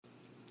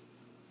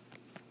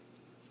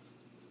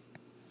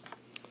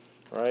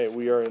All right,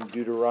 we are in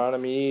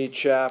Deuteronomy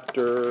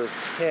chapter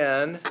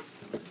 10.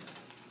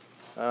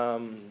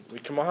 We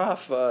come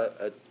off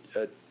a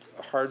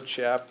hard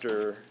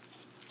chapter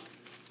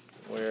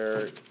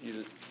where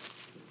you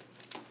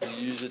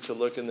use it to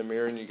look in the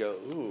mirror and you go,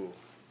 ooh,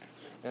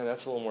 man,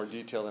 that's a little more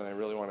detail than I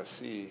really want to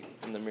see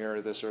in the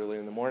mirror this early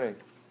in the morning.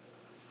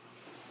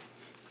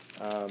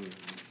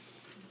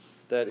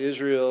 That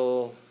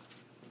Israel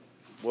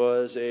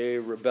was a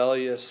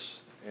rebellious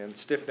and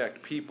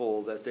stiff-necked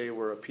people, that they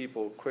were a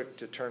people quick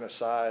to turn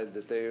aside,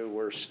 that they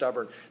were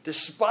stubborn.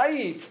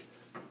 Despite,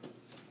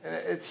 and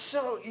it's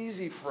so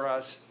easy for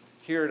us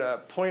here to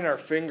point our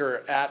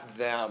finger at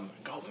them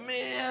and go,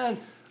 man,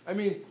 I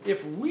mean,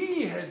 if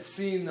we had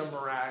seen the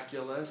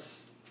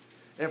miraculous,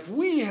 if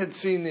we had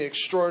seen the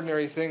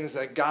extraordinary things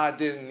that God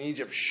did in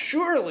Egypt,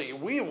 surely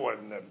we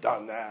wouldn't have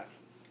done that.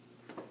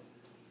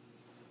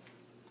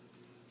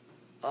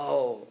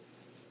 Oh,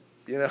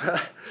 you know,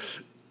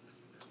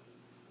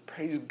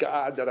 praise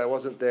God that I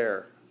wasn't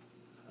there.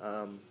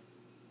 I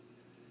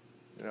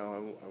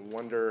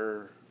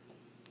wonder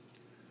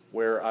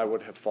where I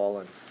would have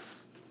fallen,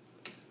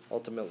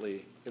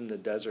 ultimately in the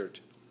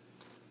desert.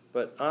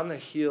 But on the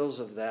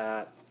heels of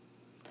that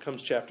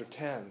comes chapter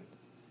 10,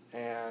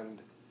 and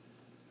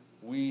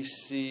we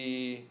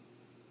see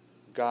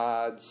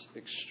God's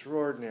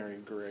extraordinary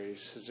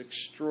grace, His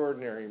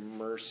extraordinary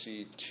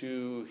mercy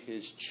to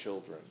His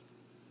children,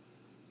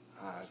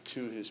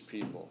 to His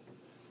people.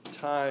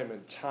 Time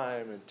and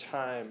time and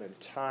time and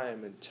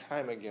time and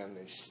time again,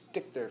 they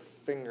stick their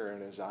finger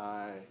in His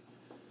eye.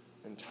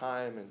 And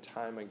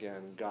time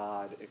again,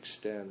 God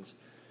extends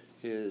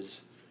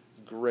His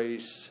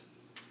grace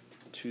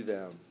to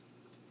them.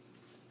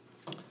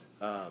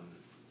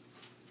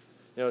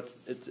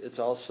 It's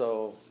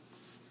also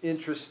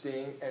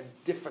interesting and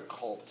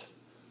difficult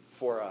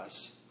for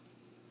us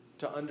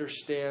to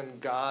understand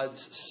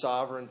God's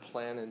sovereign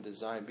plan and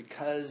design,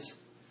 because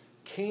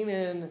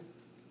Canaan,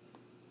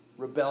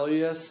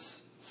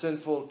 rebellious,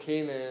 sinful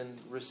Canaan,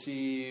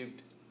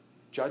 received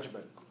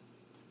judgment.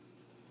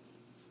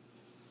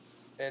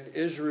 And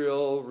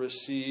Israel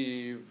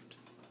received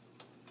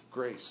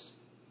grace.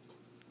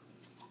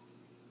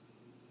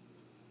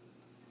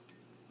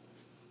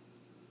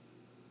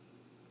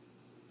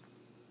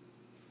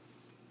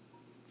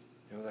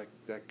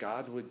 That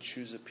God would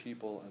choose a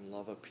people and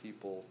love a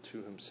people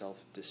to Himself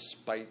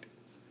despite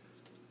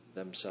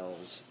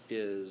themselves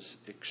is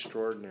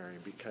extraordinary,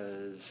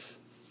 because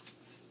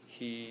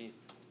He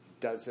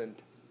doesn't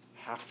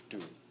have to.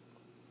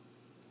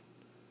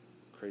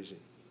 Crazy.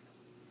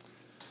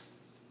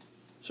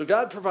 So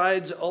God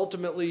provides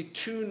ultimately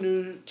 2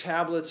 new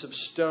tablets of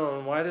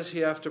stone. Why does He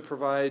have to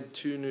provide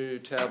 2 new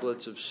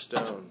tablets of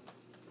stone?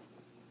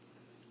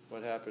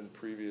 What happened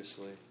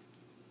previously?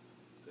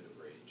 Bit of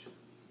rage.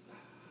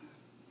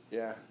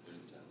 Yeah. 2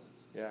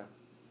 tablets.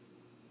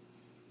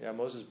 Yeah,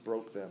 Moses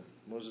broke them.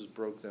 Moses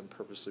broke them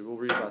purposely. We'll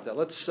read about that.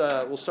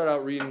 We'll start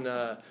out reading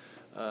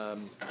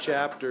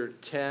chapter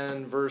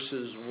 10,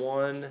 verses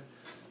 1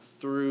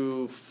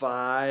 through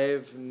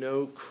 5.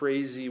 No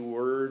crazy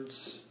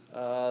words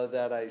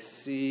that I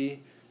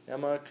see.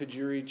 Emma, could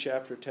you read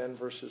chapter 10,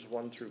 verses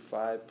 1 through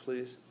 5,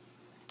 please?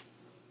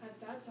 At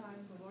that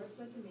time the Lord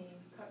said to me,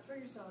 "Cut for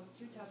yourself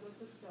 2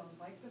 tablets of stone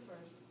like the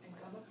first, and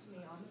come up to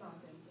me on the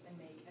mountains and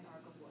make an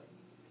ark of wood.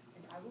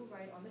 And I will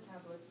write on the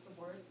tablets the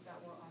words that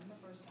were on the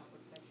first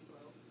tablets that you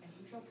wrote, and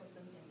you shall put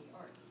them in the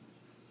ark."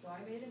 So I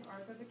made an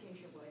ark of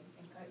acacia wood,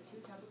 and cut 2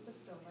 tablets of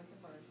stone like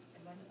the first,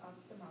 and went up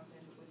the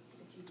mountain with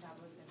the 2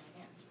 tablets in my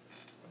hand.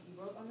 And he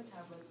wrote on the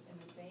tablets in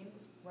the same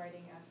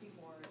writing as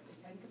before the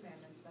 10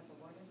 commandments that the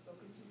Lord has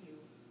spoken to you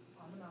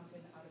on the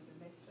mountain out of the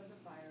midst of the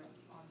fire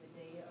on the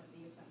day of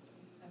the assembly.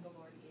 And the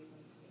Lord gave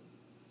them to me.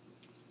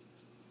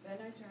 Then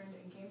I turned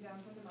and came down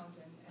from the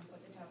mountain and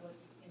put the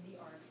tablets in the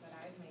ark that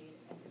I had made,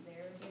 and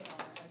there they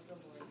are as the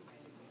Lord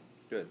commanded me.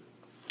 Good.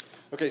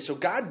 Okay, so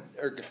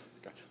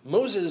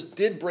Moses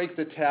did break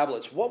the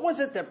tablets. What was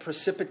it that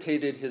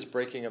precipitated his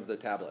breaking of the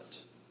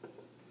tablets?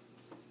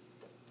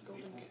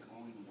 People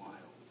going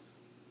wild.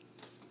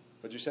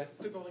 What'd you say?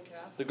 The golden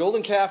calf. The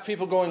golden calf,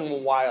 people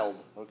going wild.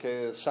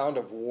 Okay, the sound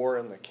of war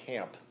in the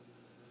camp.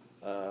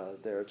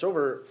 There, it's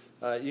over.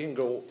 You can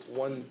go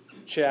one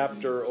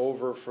chapter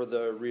over for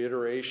the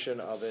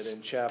reiteration of it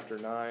in chapter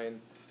 9,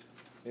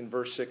 in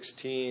verse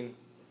 16.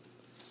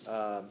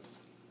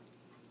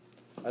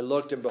 I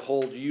looked, and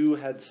behold, you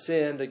had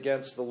sinned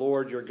against the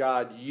Lord your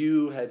God.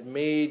 You had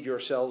made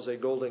yourselves a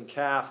golden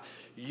calf.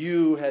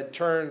 You had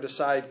turned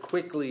aside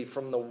quickly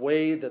from the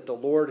way that the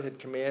Lord had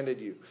commanded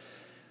you.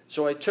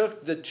 So I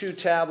took the 2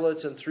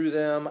 tablets and threw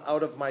them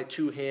out of my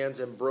 2 hands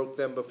and broke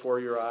them before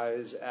your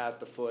eyes at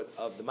the foot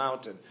of the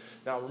mountain.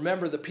 Now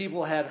remember, the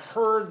people had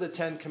heard the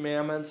 10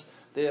 commandments.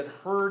 They had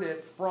heard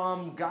it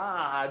from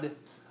God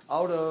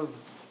out of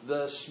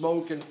the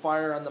smoke and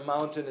fire on the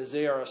mountain as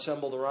they are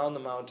assembled around the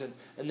mountain.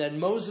 And then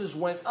Moses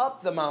went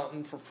up the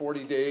mountain for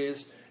 40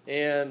 days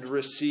and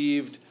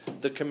received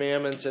the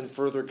commandments and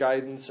further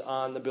guidance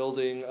on the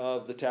building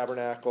of the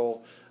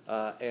tabernacle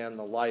and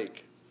the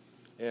like.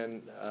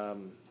 And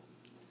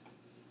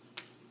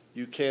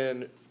You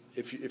can,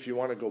 if you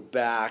want to go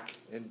back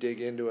and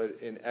dig into it,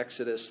 in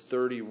Exodus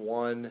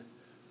 31,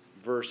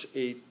 verse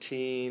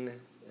 18,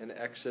 and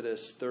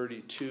Exodus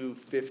 32,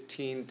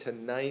 15 to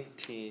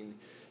 19,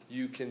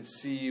 you can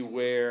see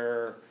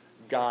where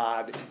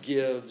God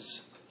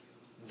gives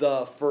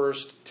the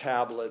first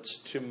tablets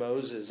to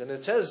Moses. And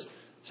it says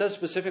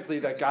specifically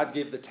that God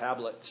gave the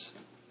tablets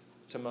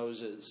to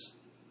Moses.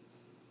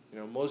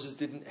 Moses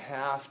didn't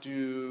have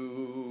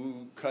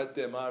to cut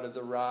them out of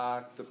the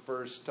rock the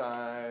first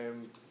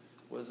time.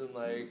 Wasn't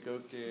like,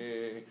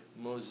 okay,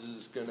 Moses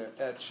is going to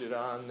etch it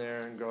on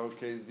there and go,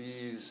 okay,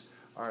 these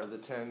are the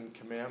 10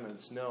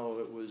 Commandments. No,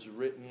 it was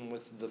written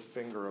with the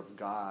finger of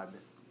God.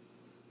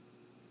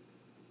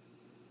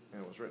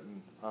 And it was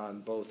written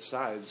on both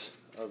sides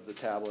of the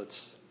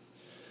tablets.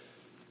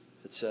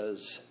 It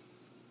says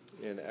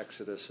in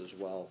Exodus as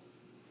well.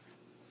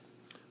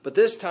 But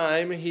this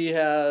time he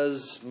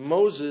has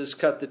Moses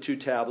cut the 2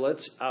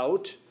 tablets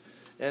out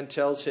and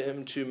tells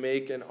him to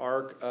make an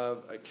ark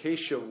of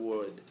acacia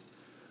wood.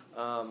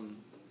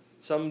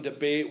 Some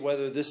debate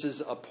whether this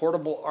is a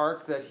portable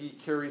ark that he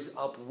carries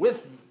up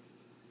with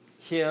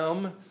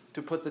him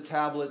to put the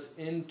tablets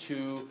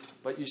into.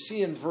 But you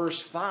see in verse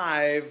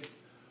 5,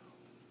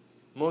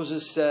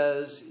 Moses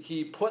says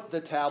he put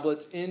the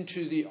tablets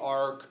into the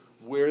ark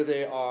where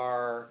they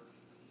are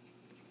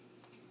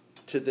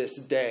to this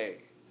day.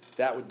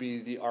 That would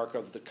be the Ark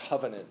of the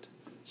Covenant.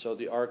 So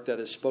the ark that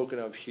is spoken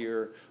of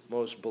here,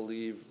 most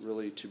believe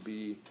really to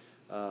be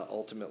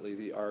ultimately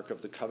the Ark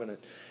of the Covenant.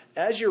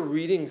 As you're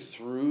reading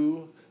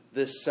through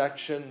this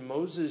section,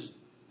 Moses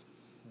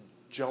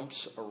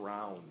jumps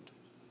around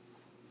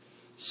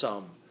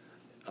some.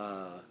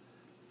 And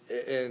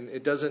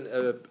it doesn't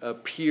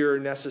appear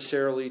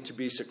necessarily to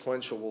be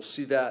sequential. We'll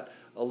see that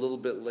a little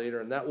bit later.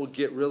 And that will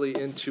get really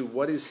into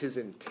what is his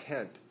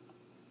intent.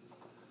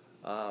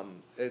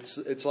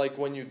 It's like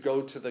when you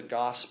go to the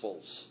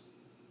Gospels.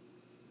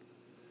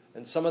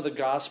 And some of the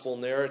Gospel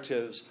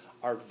narratives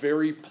are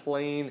very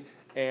plain,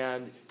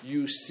 and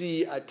you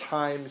see a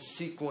time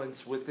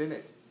sequence within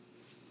it.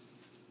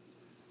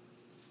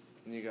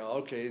 And you go,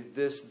 okay,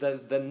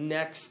 the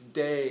next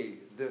day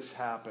this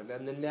happened,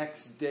 and the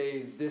next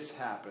day this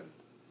happened.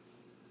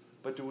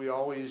 But do we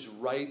always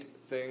write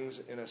things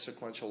in a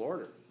sequential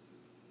order?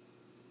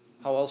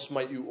 How else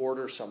might you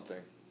order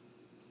something?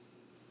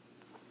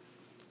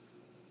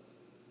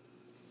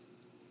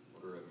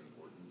 Order of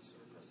importance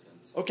or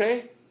precedence.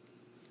 Okay,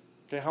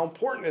 how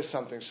important is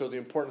something? So the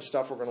important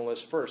stuff we're going to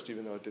list first,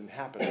 even though it didn't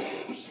happen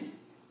first.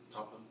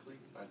 Topically,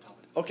 by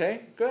topic.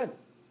 Okay, good.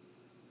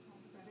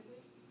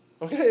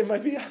 Alphabetically? Okay, it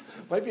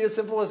might be as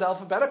simple as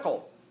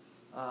alphabetical.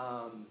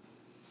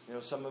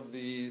 Some of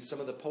the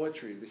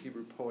poetry, the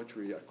Hebrew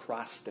poetry,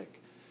 acrostic,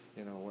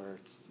 where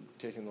it's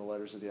taking the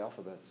letters of the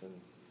alphabets and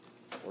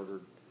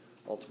ordered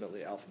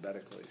ultimately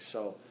alphabetically.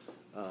 So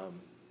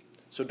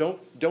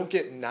don't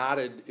get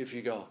nodded if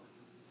you go,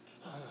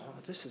 oh,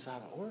 this is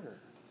out of order.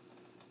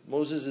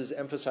 Moses is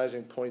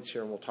emphasizing points here,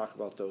 and we'll talk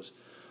about those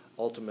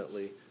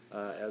ultimately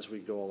as we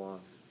go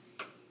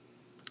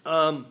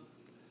along.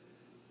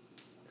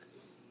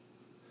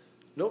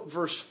 Note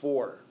verse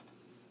 4.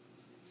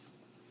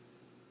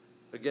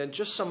 Again,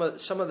 just some of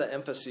the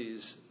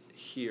emphases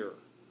here.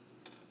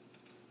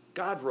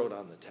 God wrote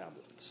on the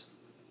tablets.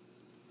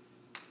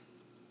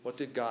 What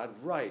did God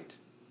write?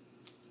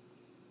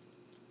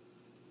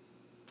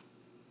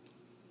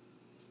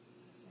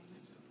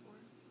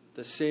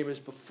 The same as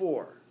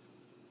before.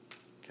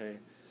 Okay,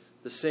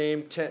 the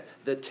same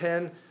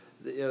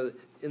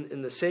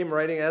in the same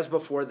writing as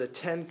before, the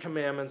 10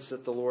 commandments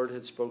that the Lord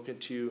had spoken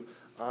to you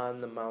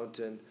on the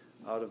mountain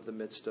out of the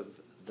midst of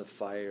the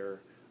fire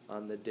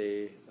on the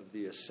day of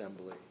the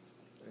assembly.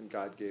 And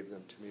God gave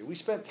them to me. We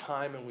spent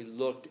time and we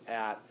looked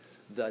at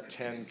the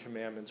 10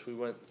 commandments. We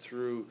went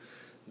through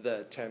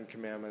the 10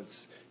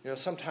 commandments.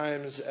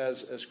 Sometimes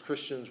as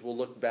Christians we'll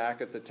look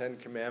back at the 10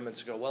 commandments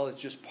and go, well,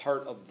 it's just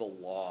part of the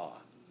law.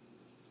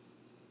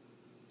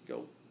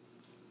 Go,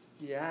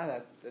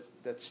 yeah,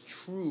 that's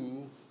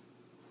true.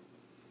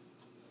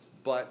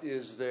 But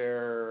is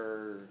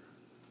there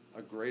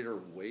a greater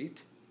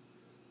weight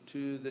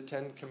to the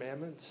 10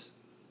 commandments?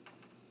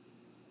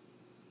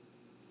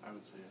 I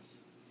would say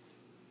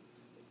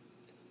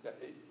yes.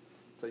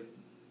 It's like,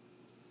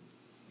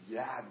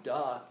 yeah,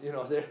 duh.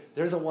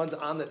 They're the ones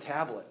on the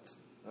tablets.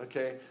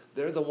 Okay?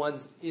 They're the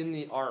ones in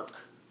the ark.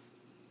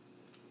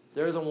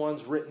 They're the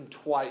ones written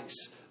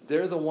twice.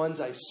 They're the ones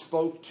I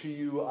spoke to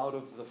you out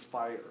of the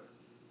fire.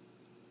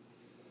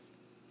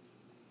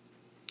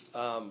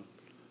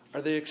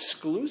 Are they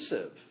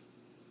exclusive?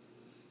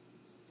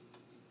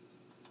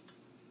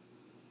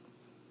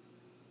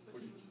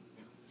 What do you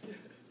mean?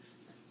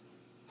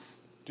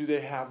 Do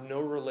they have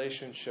no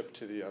relationship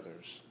to the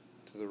others,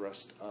 to the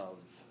rest of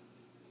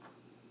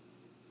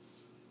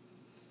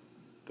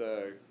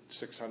the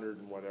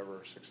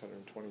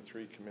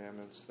 623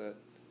 commandments that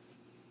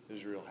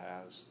Israel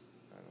has?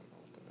 I don't know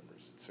what the number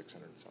is. It's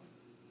 600 and something.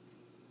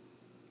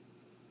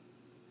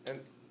 And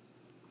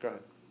go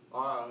ahead.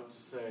 I would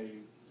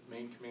say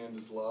main command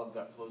is love.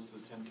 That flows to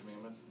the Ten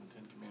Commandments, and the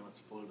Ten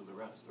Commandments flow to the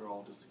rest. They're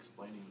all just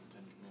explaining the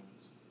Ten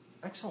Commandments.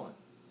 Excellent.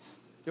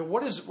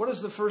 What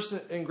is the first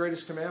and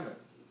greatest commandment?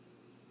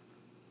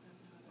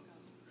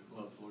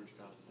 Love the Lord your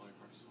God with all your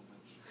heart, soul,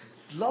 mind,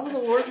 strength. Love the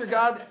Lord your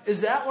God.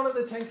 Is that one of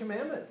the Ten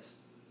Commandments?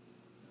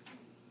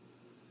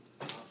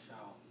 Thou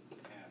shalt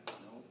have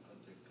no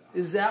other God.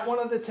 Is that one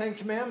of the Ten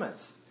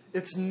Commandments?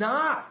 It's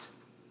not.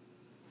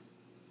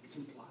 It's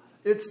implied.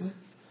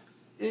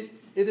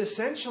 It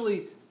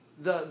essentially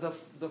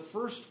the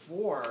first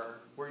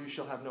four where you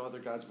shall have no other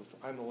gods before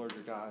I'm the Lord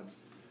your God.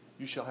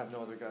 You shall have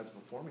no other gods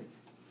before me.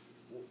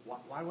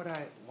 Why would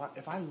I?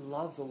 If I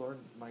love the Lord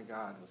my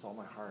God with all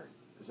my heart,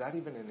 is that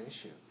even an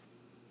issue?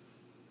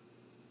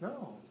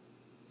 No.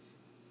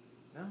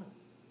 I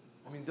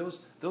mean,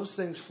 those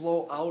things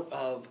flow out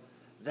of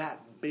that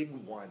big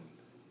one.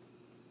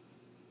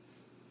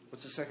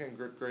 What's the second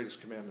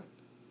greatest commandment?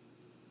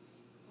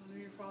 Honor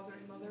your father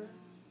and mother.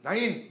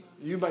 Nain!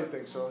 You might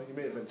think so. You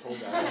may have been told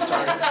that. I'm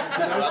sorry.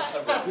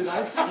 Did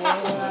I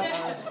spoil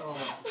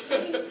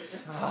that?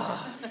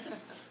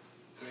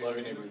 Love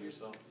your neighbor as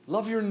yourself.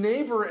 Love your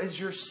neighbor as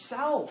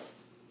yourself.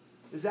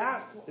 Is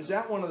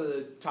that one of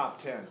the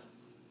top 10?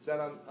 Is that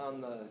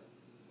on the...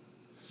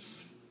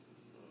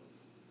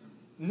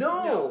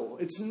 No,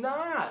 it's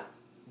not.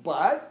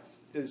 But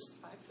is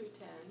 5 through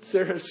 10.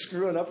 Sarah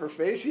screwing up her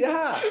face?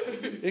 Yeah,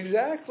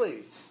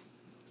 exactly.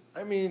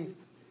 I mean,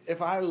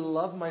 if I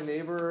love my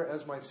neighbor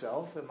as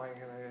myself, am I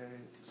going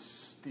to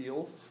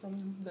steal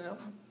from them?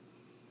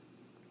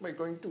 Am I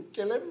going to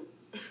kill him?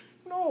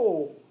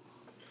 No.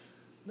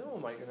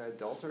 Am I going to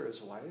adulter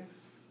his wife?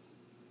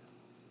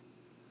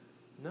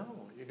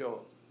 No. You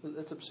go,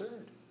 that's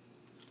absurd.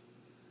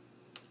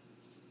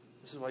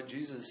 This is why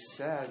Jesus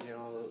said,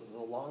 the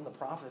law and the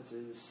prophets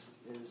is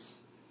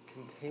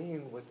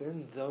contained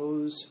within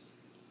those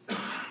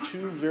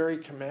two very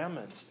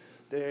commandments.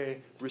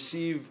 They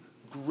receive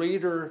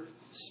greater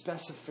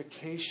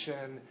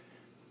specification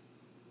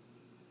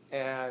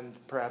and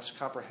perhaps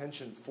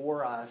comprehension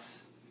for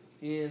us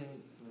in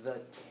the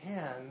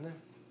 10.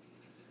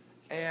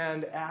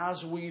 And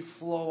as we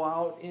flow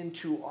out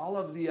into all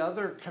of the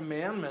other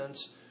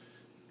commandments,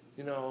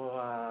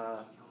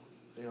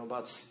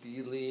 about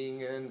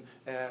stealing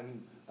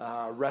and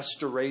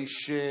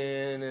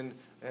restoration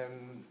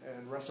and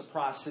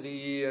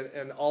reciprocity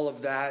and all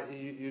of that,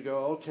 you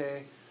go,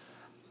 okay,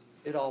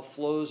 it all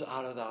flows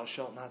out of thou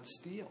shalt not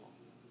steal.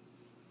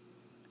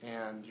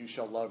 And you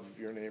shall love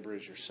your neighbor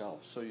as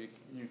yourself. So you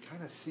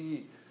kind of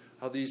see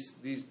how these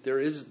there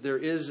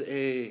is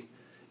a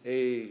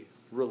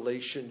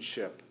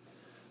relationship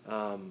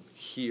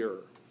here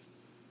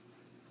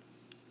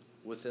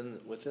within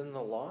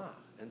the law.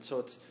 And so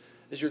it's,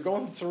 as you're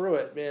going through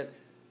it, man,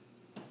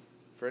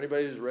 for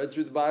anybody who's read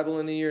through the Bible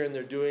in a year and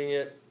they're doing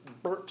it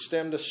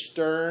stem to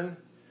stern,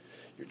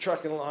 you're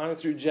trucking along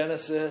through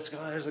Genesis,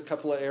 there's a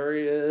couple of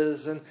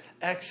areas, and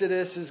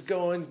Exodus is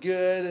going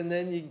good, and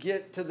then you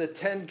get to the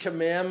 10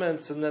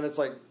 Commandments, and then it's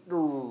like,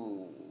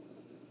 ooh.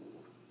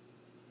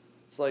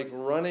 It's like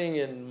running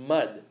in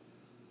mud.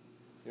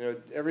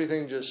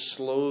 Everything just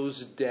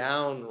slows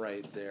down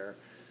right there.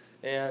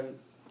 And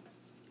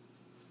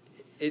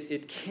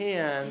it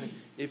can,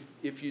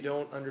 if you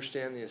don't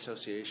understand the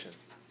association.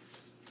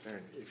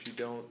 If you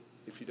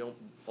don't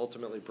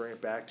ultimately bring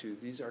it back to,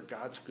 these are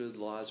God's good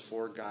laws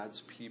for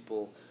God's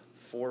people,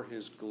 for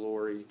His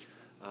glory,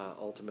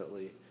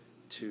 ultimately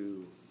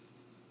to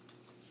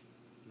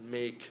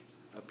make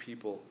a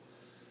people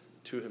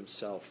to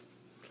Himself.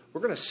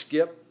 We're going to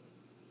skip,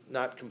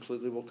 not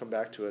completely, we'll come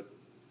back to it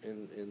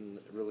in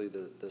really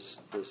the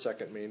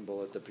second main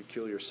bullet, the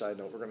peculiar side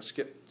note. We're going to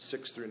skip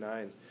 6 through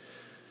 9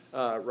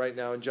 right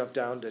now and jump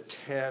down to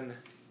 10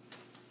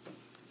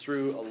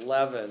 through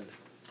 11.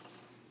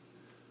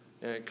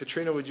 And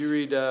Katrina, would you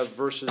read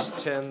verses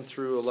 10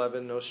 through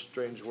 11? No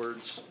strange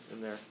words in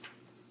there.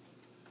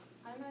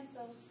 I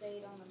myself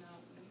stayed on the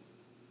mountain,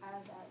 as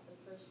at the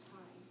first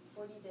time,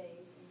 40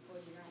 days and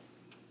 40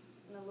 nights.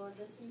 And the Lord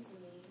listened to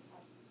me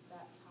at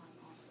that time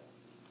also.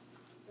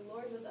 The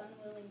Lord was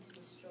unwilling to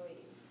destroy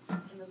you.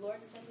 And the Lord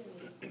said to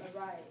me,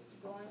 Arise,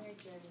 go on your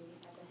journey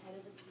at the head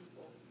of the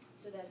people,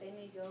 so that they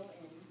may go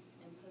in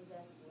and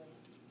possess the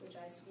land, which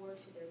I swore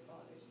to their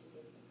fathers to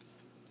give them.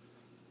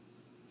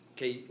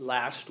 Okay,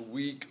 last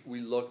week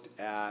we looked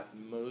at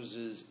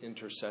Moses'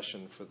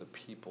 intercession for the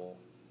people.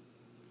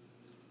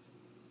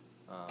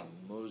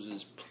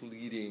 Moses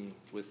pleading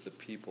with the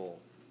people.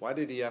 Why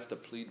did he have to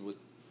pleading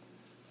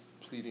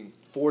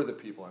for the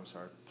people?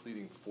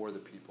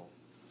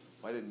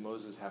 Why did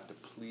Moses have to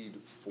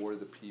plead for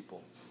the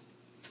people?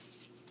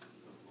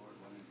 The Lord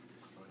wanted to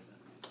destroy them.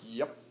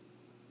 Yep.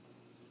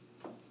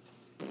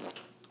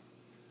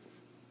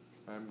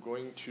 I'm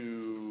going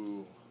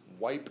to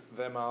wipe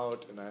them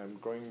out, and I'm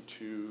going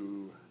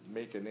to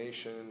make a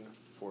nation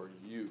for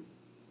you.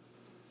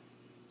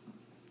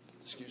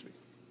 Excuse me.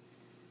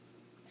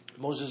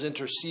 Moses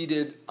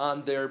interceded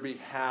on their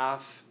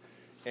behalf,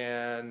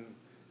 and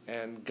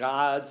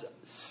God's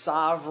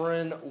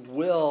sovereign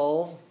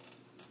will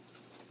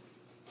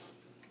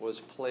was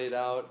played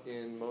out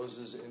in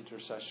Moses'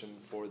 intercession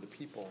for the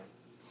people,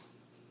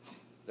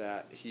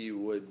 that he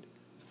would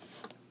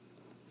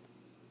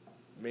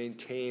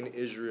maintain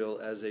Israel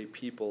as a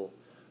people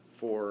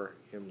for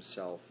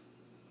himself.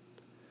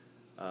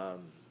 How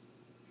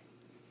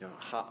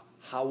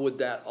would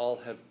that all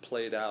have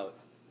played out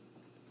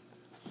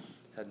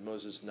had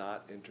Moses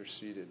not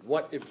interceded?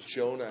 What if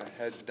Jonah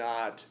had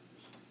not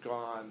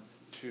gone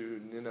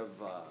to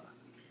Nineveh?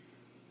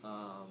 And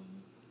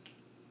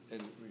I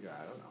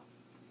don't know.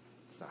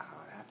 It's not how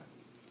it happened.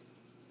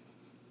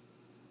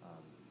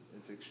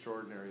 It's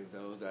extraordinary,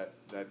 though, that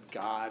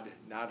God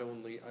not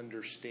only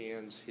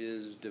understands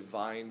his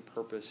divine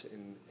purpose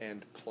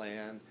and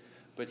plan,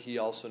 but he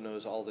also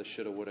knows all the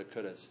shoulda, woulda,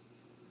 couldas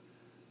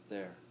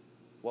there.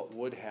 What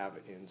would have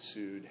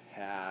ensued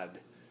had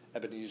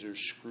Ebenezer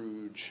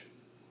Scrooge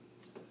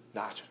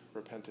not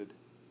repented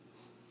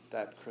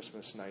that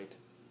Christmas night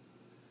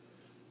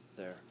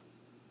there?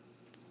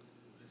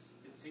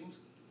 It seems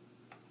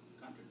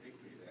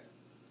contradictory that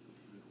he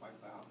would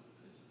wipe out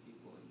his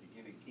people and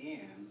begin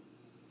again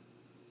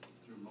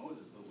through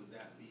Moses, but would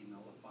that be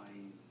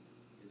nullifying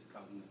his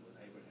covenant with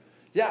Abraham?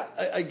 Yeah,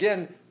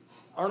 again,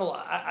 Arnold,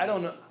 I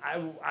don't know.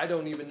 I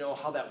don't even know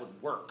how that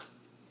would work.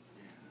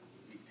 Yeah.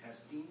 Was he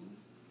testing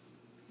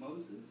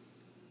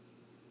Moses?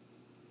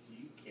 Do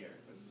you care?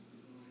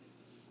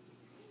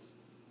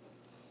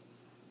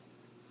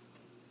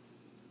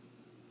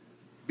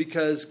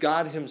 Because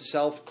God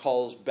himself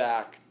calls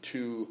back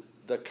to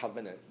the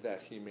covenant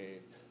that he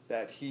made,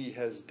 that he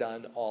has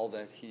done all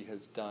that he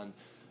has done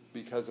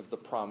because of the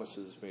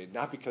promises made,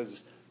 not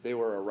because they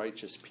were a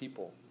righteous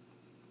people.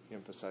 He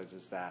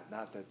emphasizes that,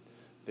 not that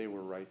they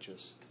were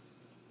righteous.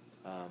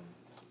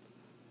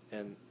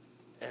 And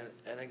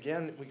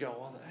again, we go,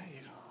 well,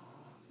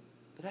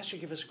 but that should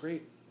give us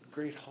great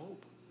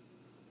hope.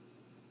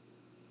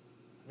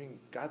 I mean,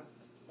 God,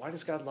 why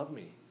does God love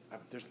me?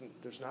 There's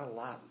not a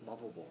lot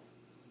lovable.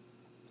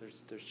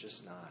 There's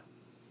just not.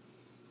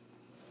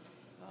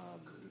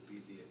 Could it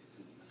be it's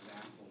an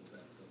example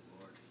that the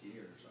Lord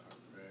hears our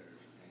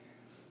prayers and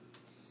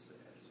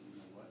says, you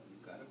know what,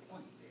 you've got a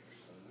point there,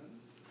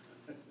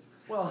 son.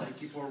 Well,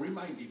 thank you for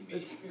reminding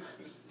me.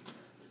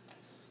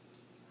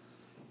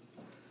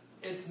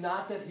 It's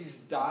not that he's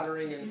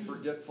doddering and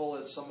forgetful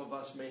as some of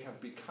us may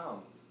have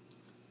become.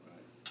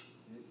 Right.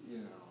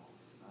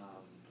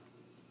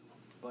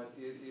 But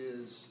it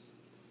is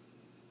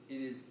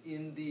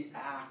in the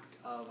act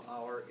of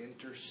our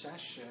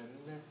intercession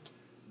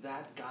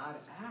that God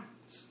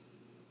acts.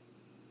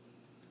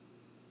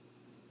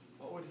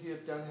 What would he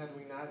have done had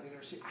we not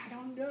interceded? I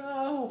don't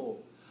know.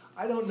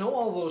 I don't know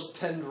all those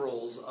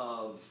tendrils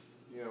of,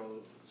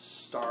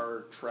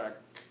 Star Trek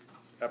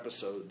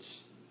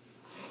episodes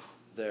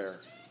there.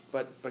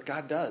 But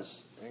God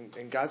does.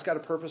 And God's got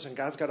a purpose, and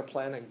God's got a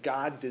plan, and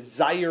God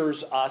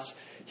desires us.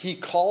 He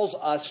calls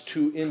us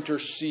to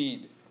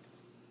intercede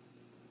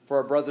for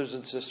our brothers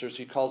and sisters.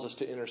 He calls us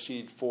to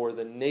intercede for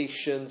the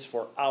nations,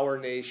 for our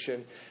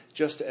nation,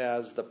 just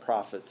as the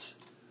prophets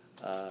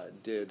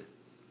did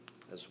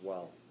as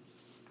well.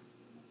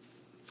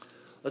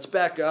 Let's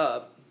back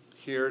up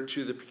here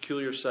to the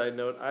peculiar side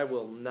note. I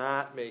will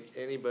not make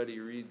anybody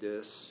read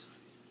this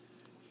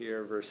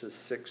here, verses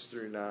 6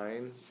 through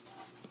 9.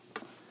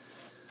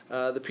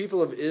 The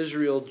people of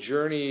Israel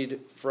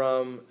journeyed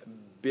from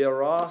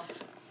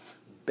Beeroth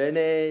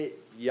Bene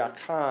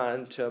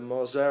Yakan to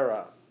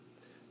Mosera.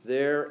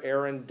 There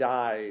Aaron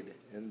died,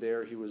 and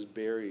there he was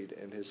buried,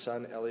 and his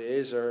son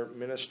Eleazar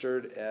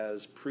ministered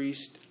as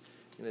priest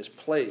in his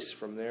place.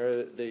 From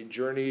there they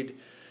journeyed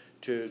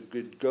to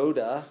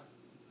Gudgoda,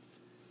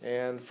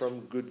 and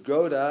from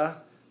Gudgoda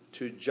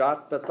to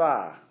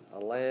Jotbathah, a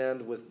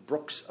land with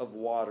brooks of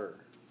water.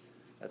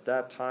 At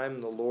that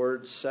time the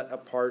Lord set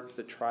apart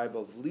the tribe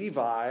of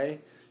Levi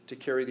to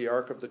carry the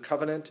ark of the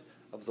covenant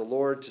of the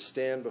Lord, to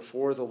stand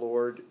before the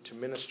Lord, to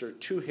minister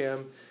to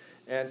him,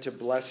 and to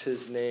bless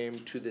his name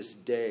to this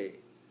day.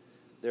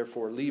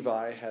 Therefore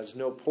Levi has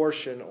no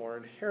portion or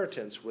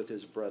inheritance with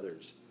his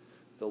brothers.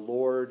 The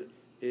Lord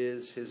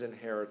is his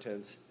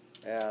inheritance,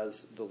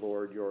 as the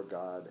Lord your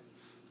God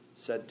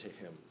said to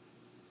him.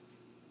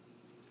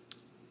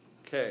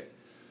 Okay.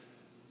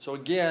 So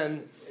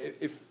again,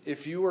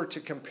 if you were to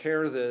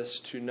compare this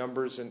to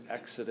Numbers and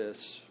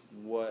Exodus,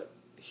 what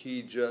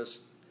he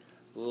just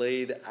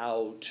laid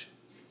out,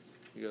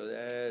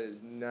 that is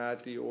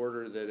not the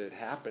order that it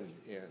happened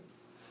in.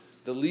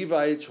 The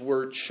Levites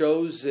were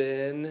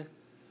chosen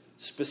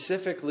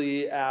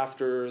specifically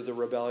after the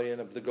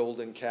rebellion of the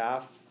golden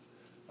calf,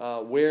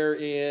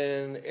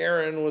 wherein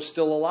Aaron was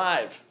still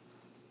alive.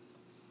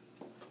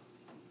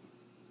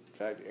 In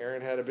fact,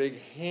 Aaron had a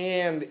big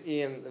hand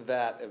in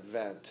that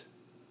event.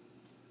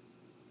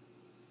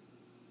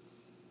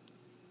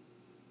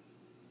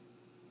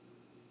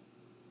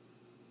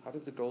 How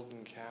did the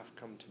golden calf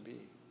come to be?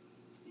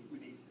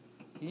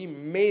 He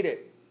made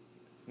it.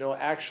 No,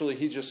 actually,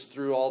 he just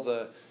threw all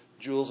the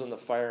jewels in the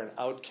fire and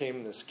out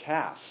came this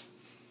calf.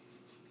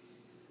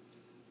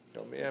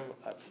 Man,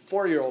 a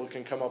 4-year-old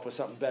can come up with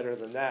something better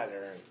than that,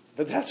 Aaron.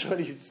 But that's what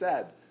he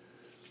said.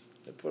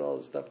 They put all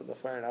the stuff in the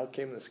fire, and out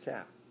came this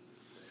calf.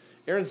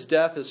 Aaron's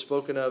death is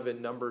spoken of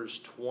in Numbers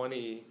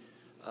 20.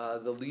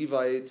 The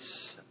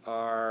Levites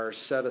are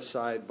set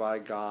aside by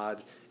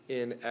God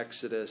in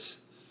Exodus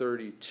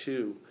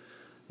 32.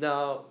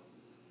 Now,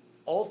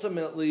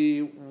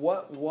 ultimately,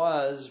 what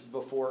was,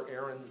 before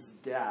Aaron's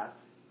death,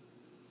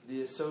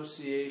 the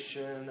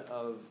association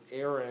of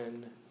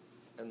Aaron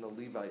and the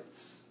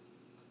Levites?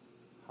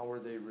 How were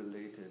they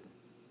related?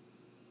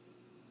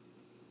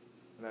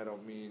 And I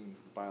don't mean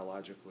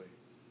biologically.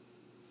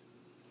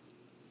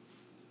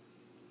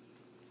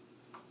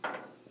 He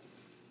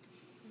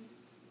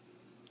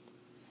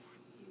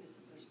was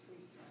the first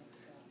priest, right?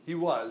 So He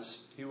was.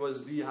 He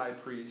was the high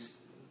priest.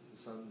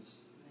 The sons,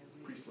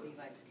 the priestlets.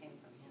 Levites came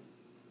from him.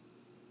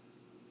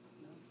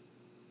 No?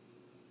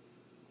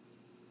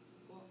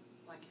 Well,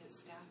 like his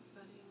staff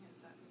budding, is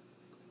that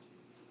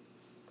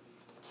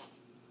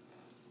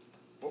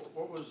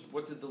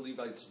What did the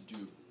Levites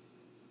do?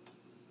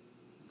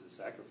 The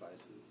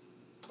sacrifices.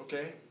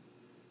 Okay.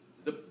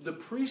 The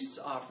priests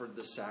offered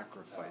the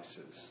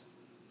sacrifices.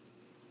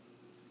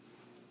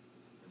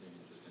 And then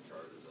you're just in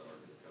charge of the Ark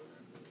of the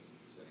Covenant,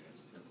 setting up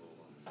the temple.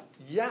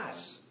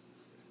 Yes.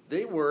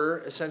 They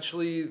were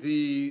essentially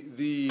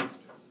the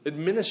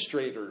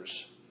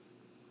administrators.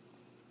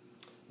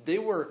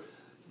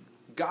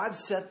 God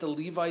set the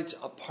Levites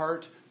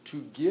apart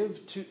to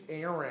give to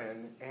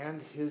Aaron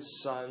and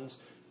his sons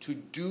to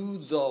do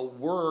the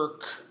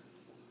work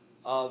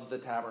of the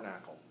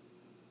tabernacle.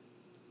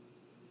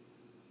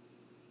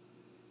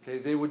 Okay,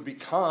 they would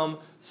become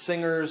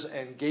singers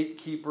and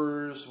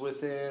gatekeepers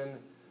within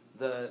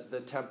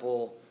the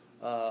temple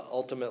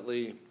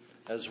ultimately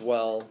as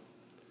well.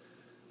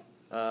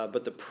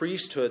 But the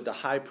priesthood, the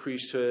high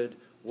priesthood,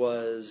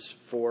 was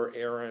for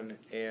Aaron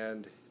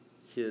and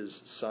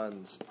his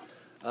sons.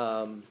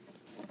 Go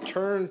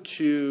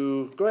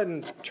ahead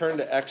and turn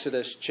to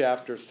Exodus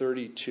chapter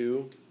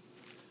 32.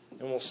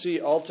 And we'll see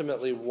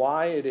ultimately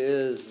why it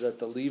is that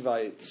the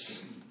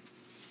Levites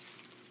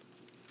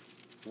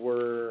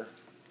were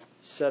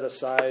set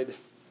aside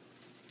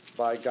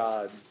by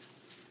God.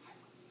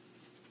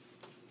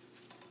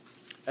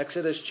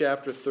 Exodus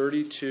chapter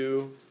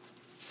 32.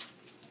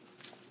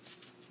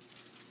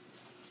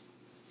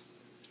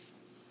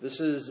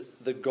 This is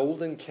the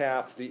golden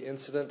calf, the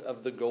incident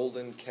of the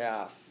golden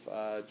calf,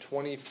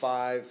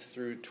 25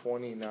 through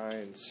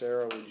 29.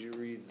 Sarah, would you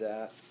read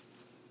that?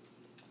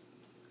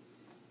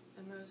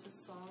 And Moses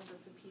saw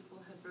that the people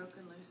had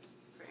broken loose,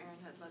 for Aaron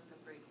had let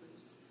them break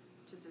loose,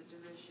 to the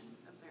derision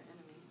of their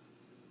enemies.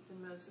 Then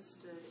Moses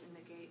stood in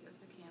the gate of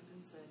the camp and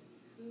said,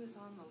 "Who is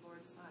on the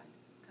Lord's side?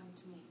 Come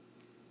to me."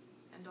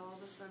 And all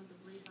the sons of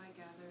Levi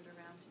gathered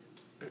around him.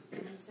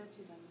 And he said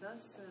to them, "Thus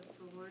says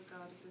the Lord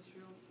God of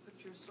Israel,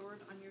 put your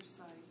sword on your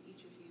side,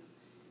 each of you,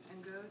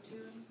 and go to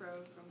and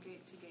fro from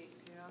gate to gate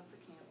throughout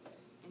the camp,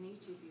 and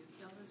each of you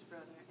kill his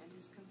brother and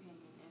his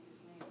companion and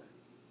his neighbor."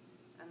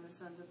 And the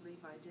sons of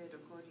Levi did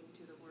according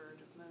to the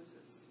word of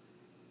Moses.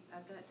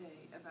 At that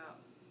day,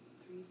 about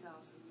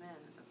 3,000 men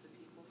of the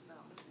people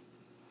fell.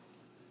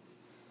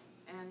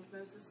 And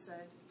Moses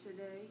said,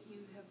 "Today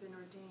you have been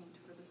ordained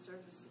for the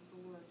service of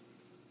the Lord,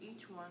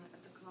 each one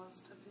at the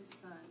cost of his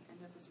son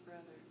and of his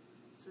brother,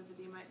 so that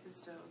he might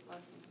bestow a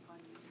blessing upon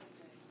you this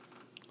day."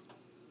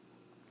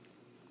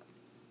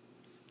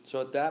 So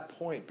at that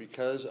point,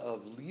 because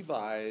of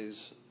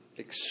Levi's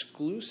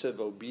exclusive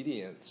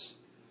obedience,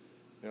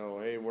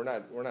 hey, we're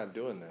not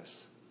doing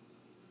this.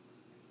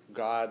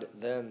 God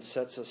then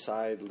sets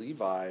aside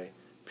Levi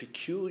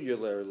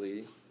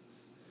peculiarly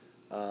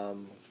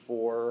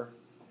for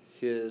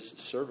his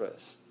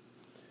service.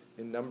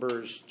 In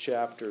Numbers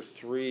chapter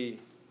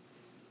 3,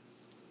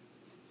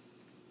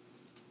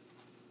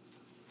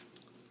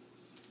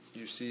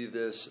 you see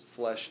this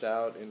fleshed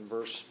out in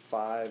verse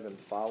 5 and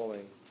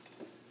following.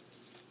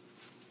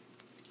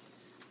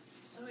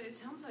 So it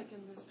sounds like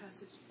in this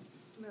passage,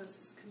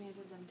 Moses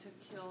commanded them to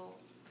kill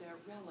their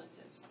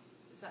relatives.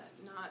 Is that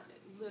not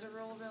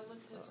literal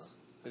relatives?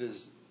 It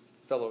is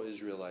fellow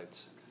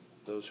Israelites,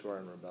 those who are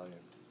in rebellion.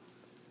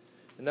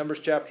 In Numbers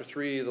chapter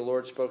 3, the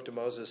Lord spoke to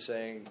Moses,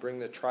 saying, "Bring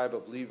the tribe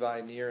of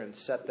Levi near and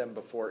set them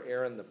before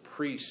Aaron the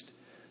priest,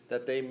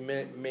 that they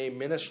may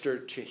minister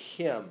to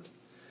him.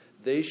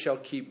 They shall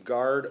keep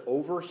guard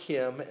over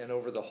him and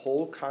over the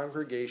whole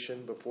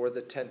congregation before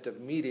the tent of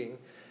meeting,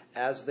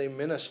 as they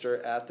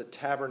minister at the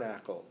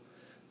tabernacle.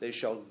 They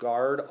shall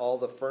guard all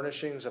the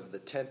furnishings of the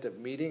tent of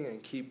meeting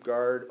and keep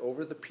guard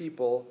over the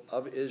people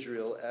of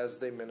Israel as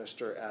they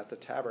minister at the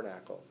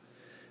tabernacle.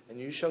 And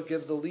you shall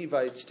give the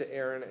Levites to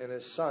Aaron and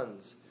his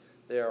sons.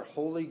 They are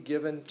wholly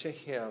given to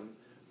him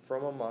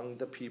from among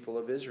the people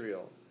of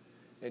Israel.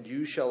 And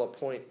you shall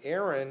appoint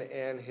Aaron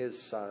and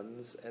his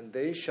sons, and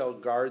they shall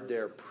guard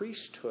their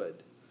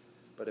priesthood.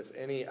 But if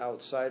any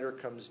outsider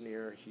comes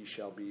near, he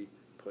shall be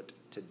put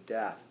to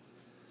death."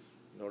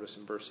 Notice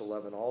in verse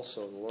 11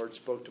 also, the Lord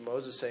spoke to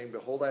Moses, saying,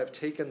 "Behold, I have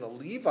taken the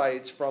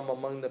Levites from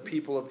among the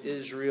people of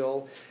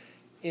Israel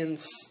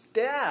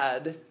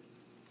instead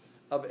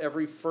of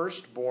every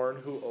firstborn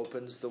who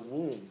opens the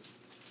womb.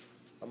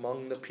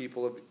 among the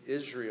people of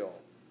Israel.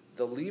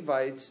 The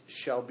Levites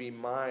shall be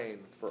mine,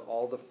 for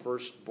all the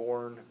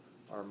firstborn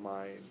are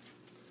mine.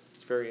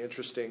 It's very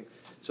interesting.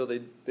 So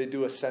they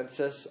do a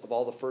census of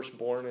all the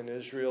firstborn in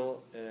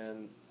Israel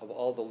and of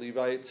all the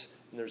Levites,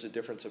 and there's a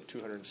difference of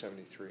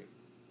 273.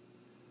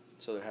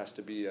 So there has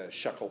to be a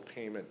shekel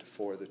payment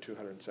for the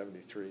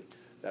 273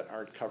 that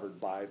aren't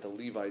covered by the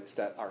Levites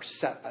that are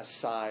set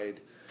aside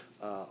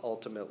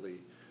ultimately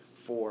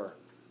for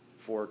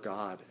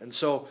God. And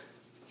so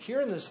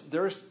here in this,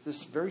 there's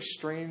this very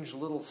strange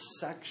little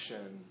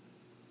section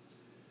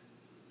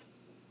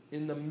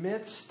in the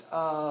midst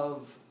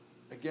of,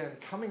 again,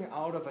 coming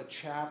out of a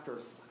chapter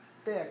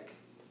thick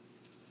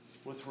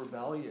with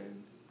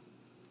rebellion.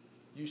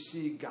 You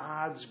see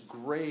God's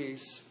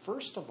grace,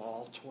 first of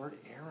all, toward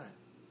Aaron.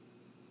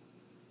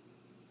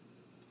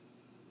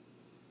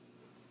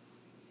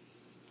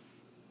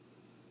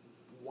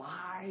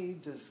 Why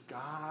does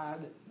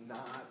God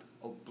not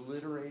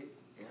obliterate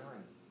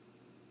Aaron?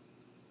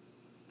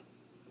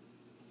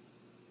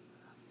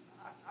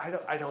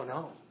 I don't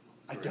know.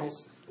 I don't.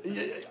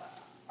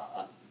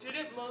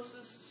 Didn't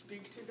Moses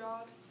speak to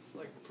God?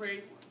 Like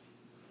pray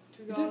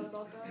to God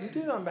about that? He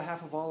did on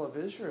behalf of all of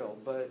Israel,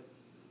 but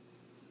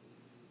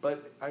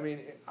I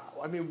mean,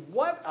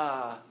 what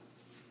a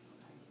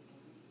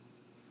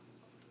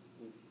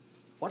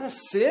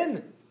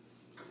sin!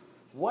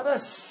 What a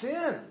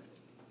sin!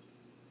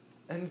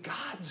 And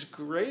God's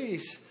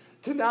grace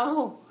to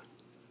now,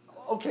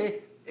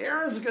 okay,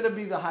 Aaron's going to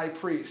be the high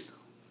priest.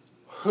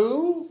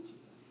 Who?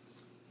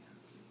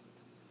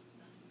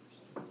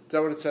 Is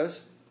that what it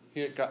says?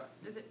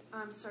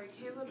 I'm sorry,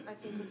 Caleb, I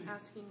think, was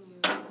asking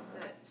you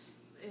that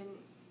in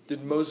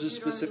did Moses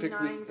Deuteronomy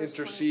specifically 9, verse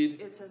intercede?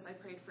 20, it says, I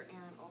prayed for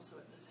Aaron also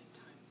at the same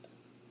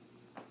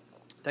time.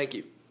 Thank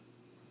you.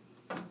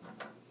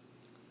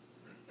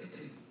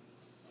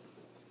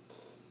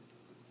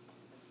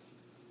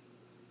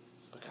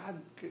 But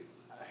God,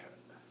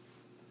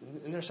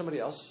 isn't there somebody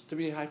else to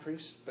be high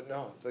priest? But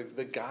no,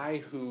 the guy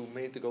who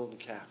made the golden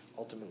calf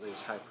ultimately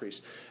is high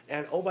priest.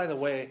 And oh, by the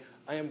way,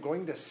 I am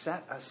going to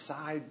set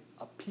aside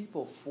a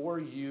people for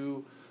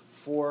you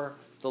for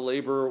the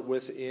labor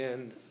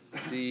within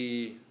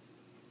the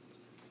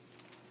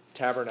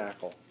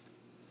tabernacle.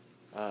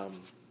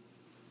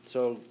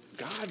 So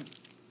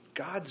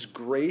God's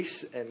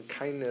grace and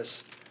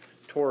kindness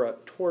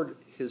toward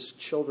his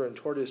children,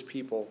 toward his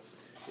people,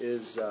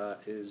 is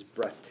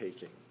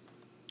breathtaking.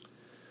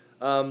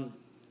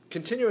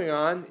 Continuing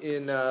on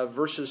in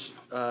verses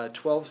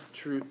 12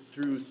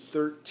 through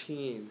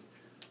 13.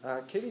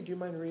 Katie, do you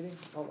mind reading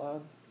out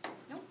loud?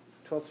 No.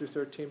 12 through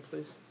 13,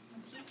 please.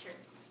 Teacher.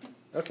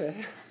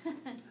 Okay.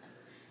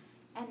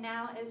 And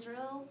now,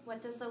 Israel,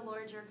 what does the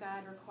Lord your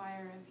God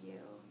require of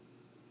you?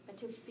 But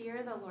to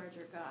fear the Lord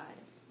your God,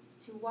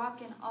 to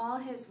walk in all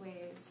his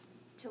ways,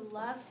 to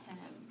love him,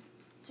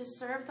 to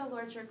serve the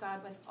Lord your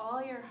God with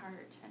all your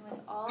heart and with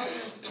all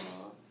your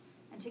soul,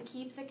 and to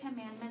keep the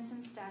commandments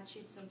and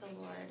statutes of the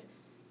Lord,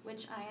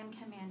 which I am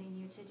commanding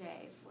you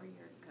today for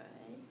your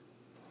good.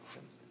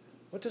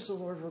 What does the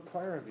Lord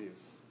require of you?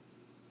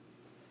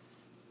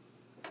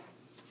 I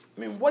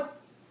mean, what?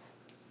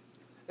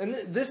 And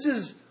this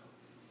is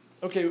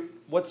okay.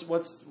 What's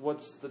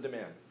the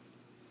demand?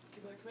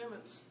 Keep my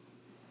commandments.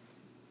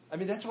 I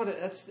mean,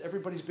 that's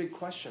everybody's big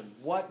question.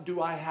 What do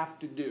I have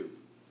to do?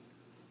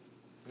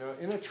 You know,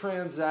 in a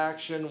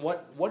transaction,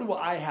 what do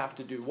I have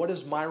to do? What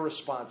is my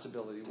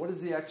responsibility? What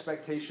is the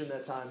expectation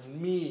that's on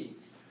me?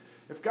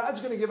 If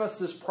God's going to give us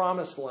this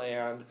promised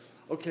land,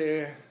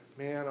 okay,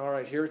 man, all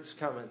right, here it's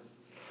coming.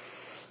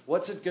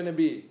 What's it going to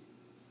be?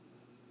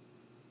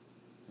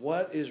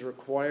 What is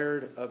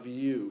required of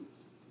you?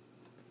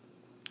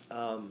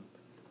 I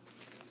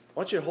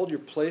want you to hold your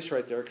place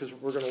right there because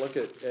we're going to look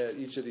at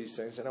each of these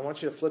things. And I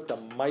want you to flip to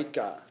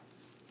Micah.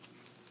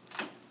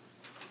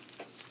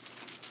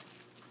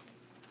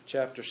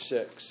 Chapter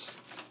 6.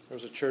 There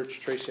was a church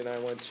Tracy and I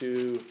went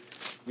to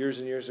years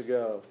and years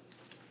ago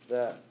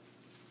that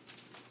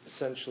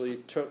essentially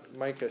took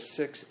Micah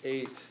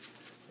 6:8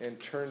 and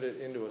turned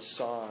it into a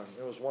song.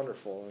 It was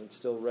wonderful, and it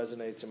still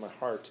resonates in my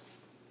heart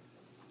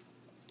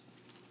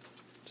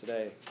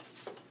today.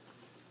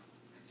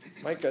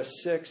 Micah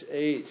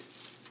 6:8.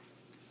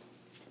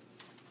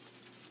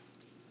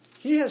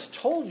 He has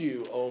told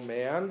you, O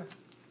man,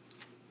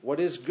 what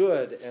is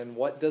good, and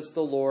what does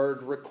the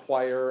Lord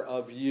require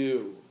of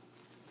you?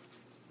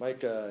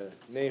 Micah,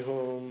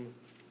 Nahum,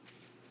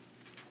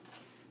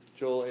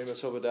 Joel,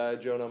 Amos, Obadiah,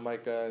 Jonah,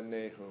 Micah,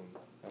 Nahum.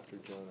 After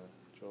Jonah,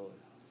 Joel.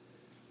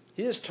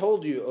 He has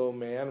told you, O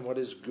man, what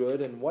is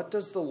good, and what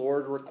does the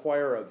Lord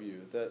require of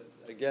you?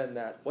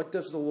 What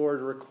does the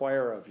Lord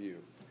require of you?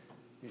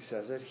 He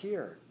says it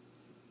here.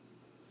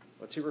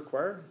 What's he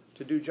require?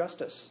 To do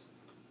justice,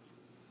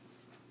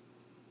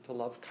 to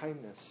love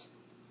kindness,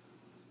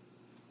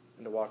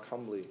 and to walk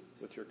humbly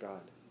with your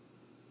God.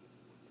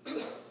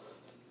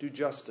 Do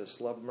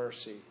justice, love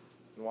mercy,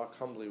 and walk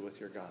humbly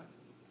with your God.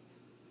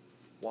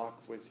 Walk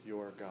with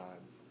your God.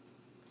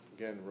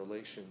 Again,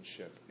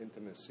 relationship,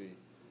 intimacy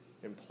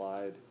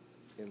implied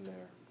in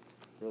there.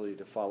 really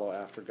to follow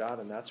after God.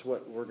 And that's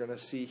what we're going to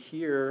see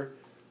here,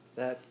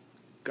 that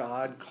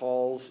God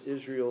calls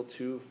Israel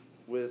to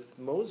with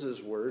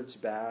Moses' words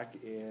back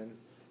in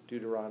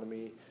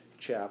Deuteronomy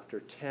chapter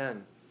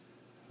 10.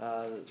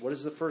 What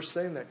is the first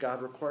thing that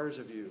God requires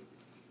of you?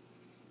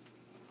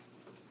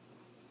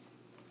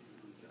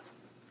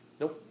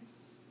 Nope.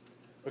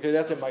 Okay,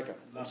 that's in Micah.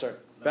 I'm sorry.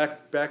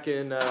 Back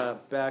in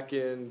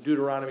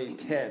Deuteronomy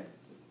 10.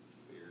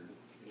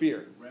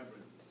 Fear.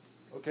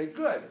 Okay,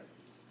 good.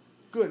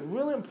 Good.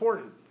 Really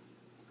important.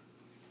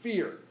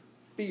 Fear.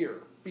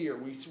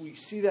 We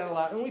see that a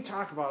lot, and we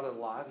talk about it a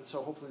lot. And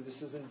so hopefully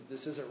this isn't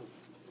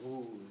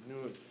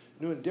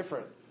new and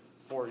different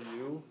for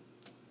you.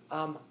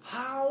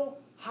 How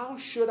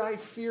should I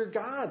fear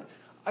God?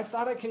 I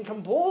thought I can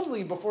come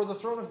boldly before the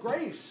throne of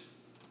grace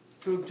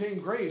to obtain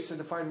grace and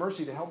to find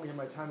mercy to help me in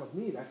my time of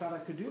need. I thought I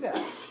could do that.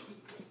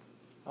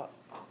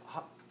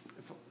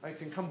 If I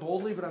can come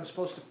boldly, but I'm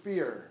supposed to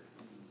fear.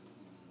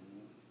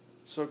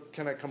 So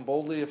can I come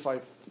boldly if I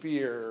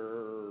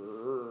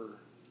fear?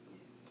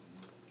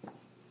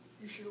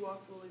 You should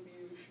walk boldly, but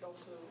you should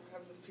also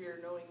have the fear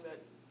knowing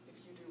that if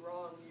you do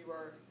wrong, you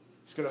are...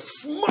 He's going to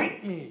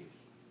smite me.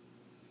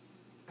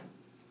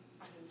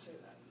 I didn't say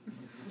that.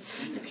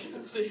 You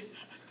can't say that.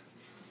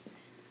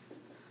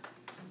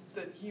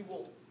 That he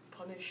will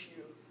punish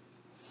you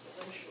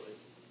eventually.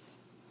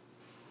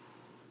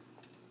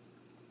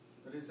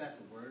 But is that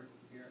the word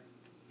here?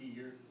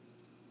 Fear?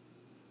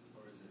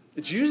 Or is it?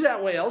 It's used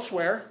that way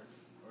elsewhere.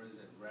 Or is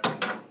it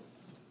reverence?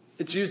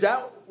 It's used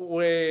that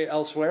way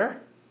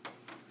elsewhere.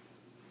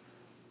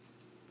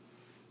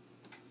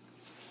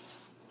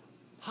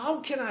 How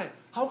can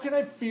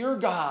I fear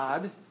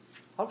God?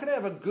 How can I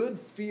have a good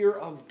fear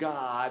of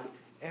God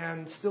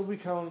and still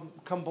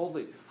come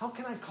boldly? How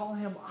can I call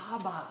him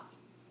Abba?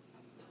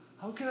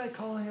 How can I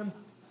call him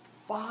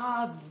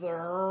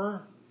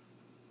Father?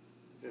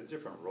 There's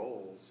different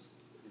roles.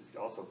 He's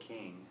also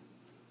King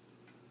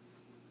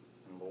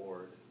and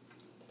Lord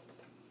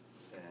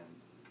and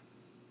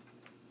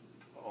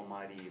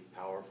Almighty,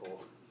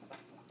 powerful,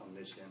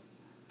 omniscient,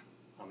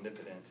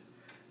 omnipotent.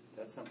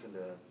 That's something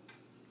to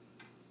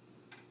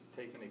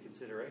take into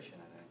consideration,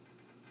 I think.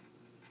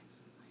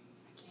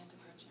 I can't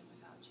approach him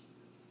without Jesus.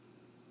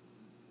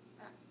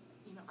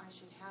 I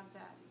should have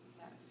that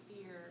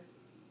fear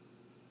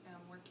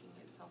working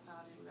itself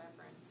out in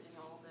reverence in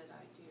all that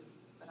I do,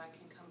 but I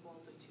can come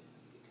boldly to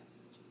him because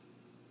of Jesus.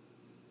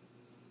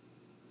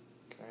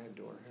 Can I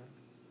adore him?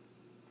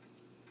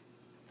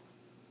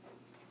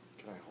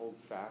 Can I hold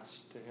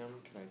fast to him?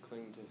 Can I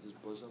cling to his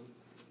bosom?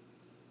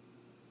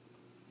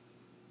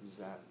 Is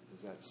that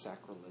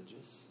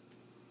sacrilegious?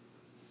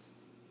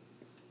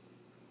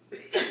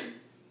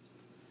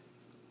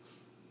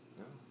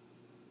 No.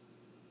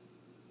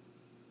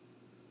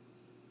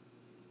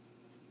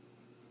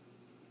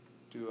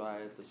 Do I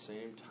at the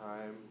same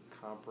time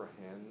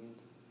comprehend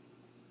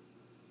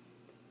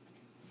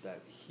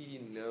that he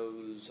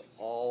knows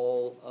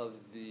all of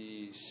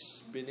the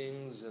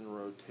spinnings and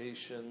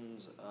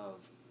rotations of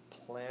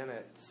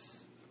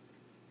planets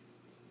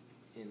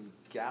in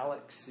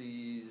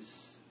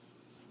galaxies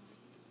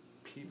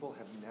people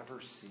have never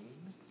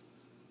seen?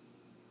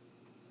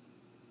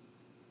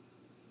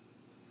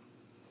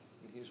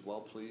 And he's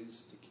well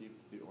pleased to keep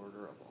the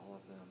order of all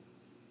of them.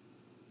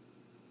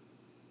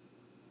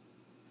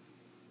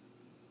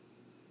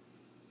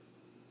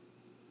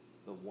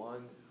 The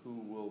one who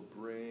will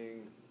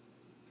bring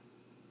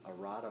a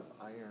rod of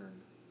iron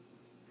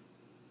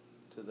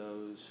to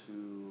those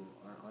who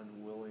are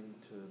unwilling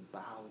to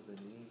bow the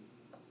knee,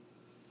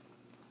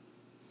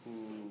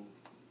 who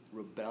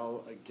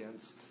rebel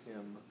against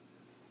him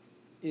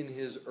in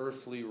his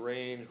earthly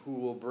reign, who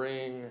will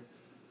bring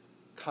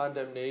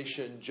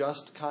condemnation,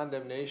 just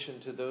condemnation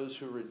to those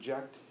who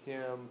reject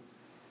him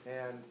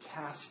and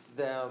cast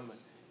them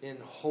in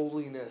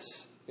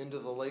holiness into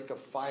the lake of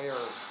fire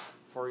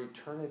for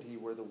eternity,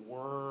 where the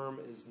worm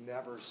is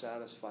never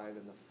satisfied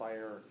and the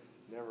fire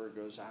never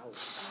goes out.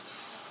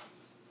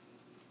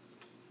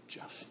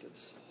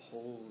 Justice,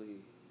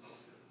 holy,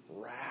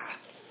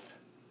 wrath,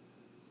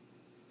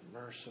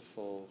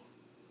 merciful,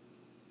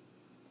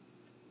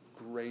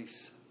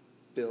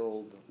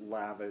 grace-filled,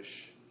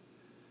 lavish.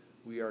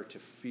 We are to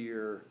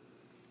fear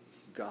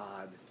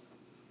God.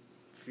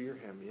 Fear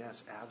him,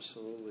 yes,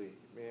 absolutely.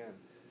 Man,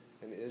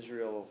 in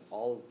Israel,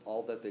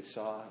 all that they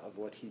saw of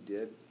what he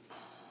did,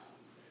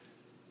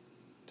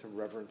 to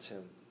reverence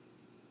him.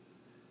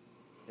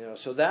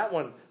 So that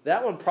one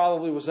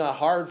probably was not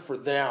hard for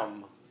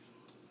them.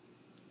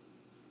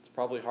 It's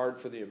probably hard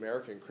for the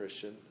American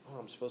Christian. Oh,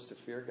 I'm supposed to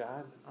fear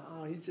God?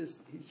 Oh, he's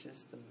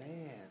just the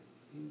man.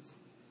 He's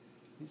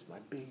my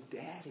big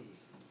daddy.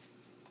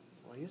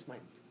 Well, he's my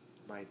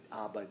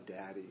Abba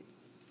daddy.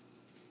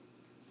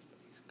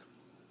 He's God.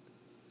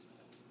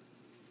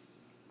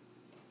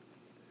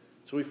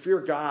 So we fear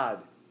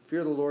God.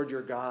 Fear the Lord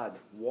your God.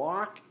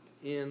 Walk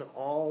in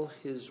all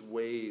his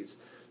ways.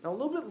 Now, a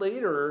little bit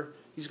later,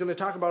 he's going to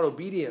talk about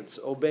obedience,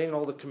 obeying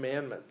all the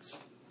commandments.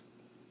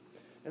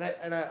 And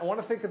I want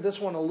to think of this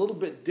one a little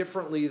bit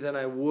differently than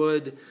I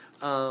would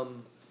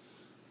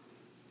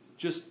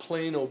just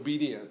plain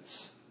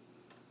obedience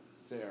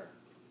there.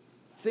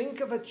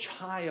 Think of a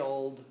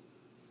child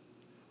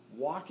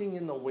walking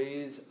in the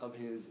ways of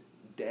his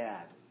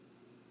dad.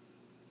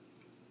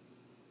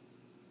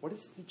 What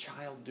is the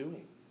child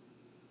doing?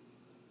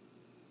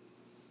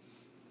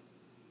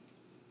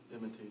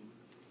 Imitating.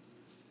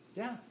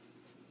 Yeah.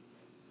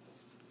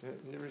 Did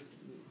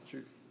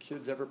your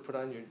kids ever put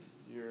on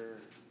your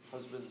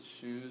husband's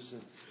shoes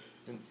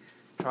and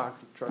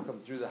truck them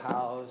through the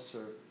house,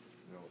 or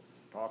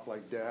talk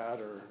like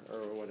dad, or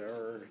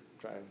whatever?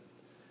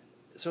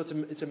 So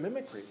it's a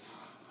mimicry.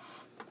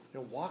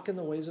 Walk in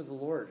the ways of the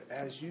Lord.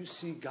 As you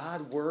see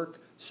God work,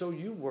 so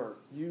you work.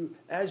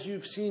 As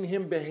you've seen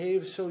Him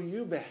behave, so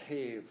you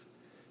behave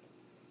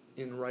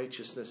in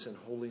righteousness and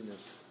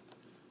holiness.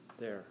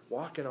 There,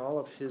 walk in all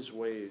of His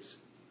ways.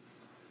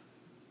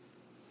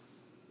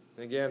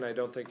 Again, I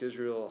don't think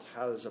Israel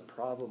has a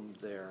problem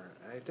there.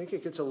 I think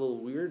it gets a little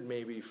weird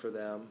maybe for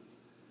them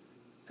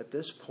at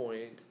this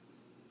point.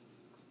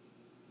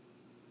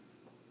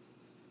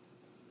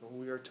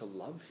 We are to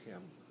love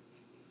Him.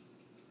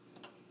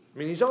 I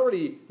mean, he's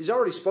already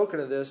spoken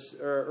of this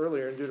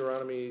earlier in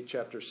Deuteronomy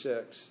chapter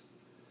 6.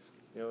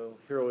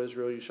 Hear, O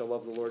Israel, you shall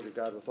love the Lord your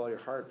God with all your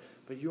heart,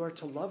 but you are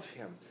to love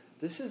Him.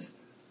 This is...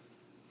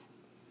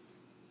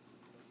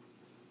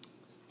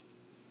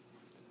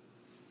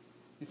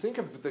 You think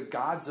of the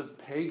gods of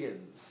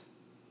pagans.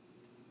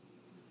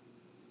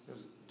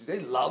 Do they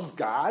love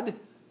God?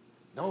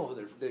 No,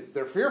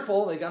 they're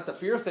fearful. They got the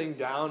fear thing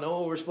down.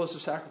 Oh, we're supposed to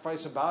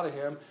sacrifice and bow to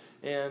Him.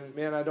 And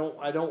man, I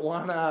don't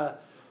want to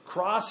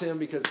cross Him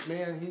because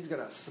man, He's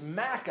going to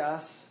smack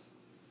us.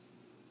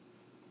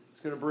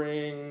 He's going to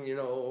bring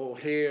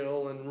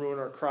hail and ruin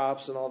our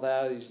crops and all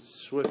that. He's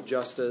swift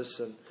justice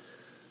and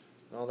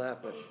all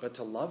that. But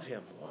to love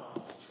Him, whoa,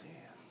 man.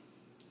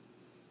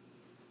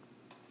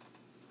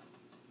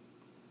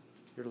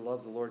 You're to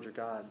love the Lord your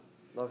God.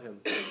 Love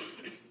Him.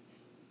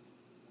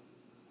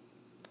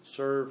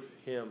 Serve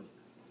Him.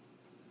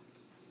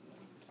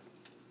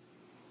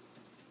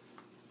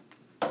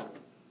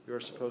 You are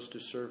supposed to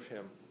serve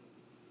Him.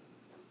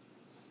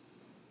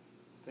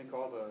 I think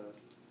all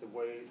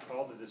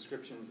the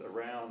descriptions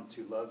around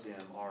to love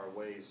Him are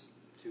ways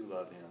to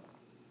love Him.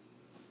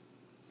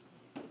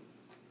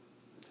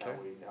 It's how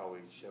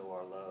we show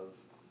our love,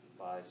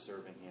 by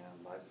serving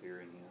Him, by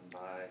fearing Him,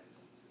 by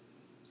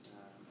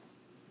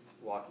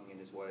walking in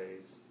His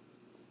ways,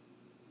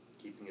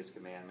 keeping His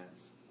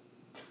commandments.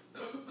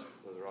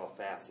 Those are all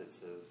facets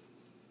of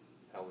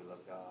how we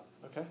love God.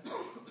 Okay.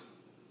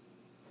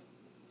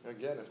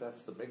 Again, if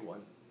that's the big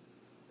one,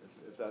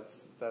 if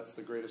that's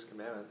the greatest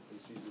commandment,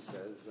 as Jesus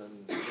says,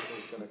 then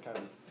everything's going to kind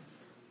of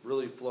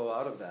really flow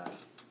out of that.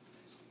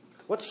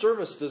 What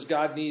service does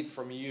God need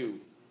from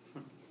you?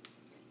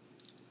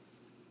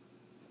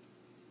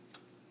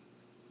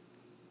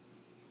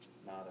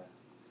 Nada.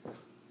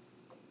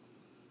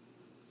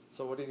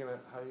 So how are you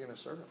going to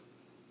serve Him?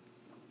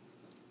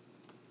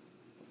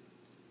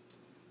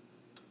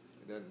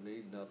 He doesn't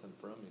need nothing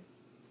from you.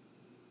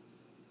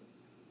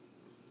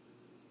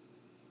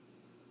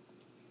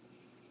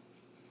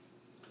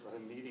 Well,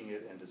 needing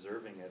it and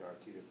deserving it are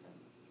two different.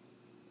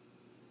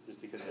 Just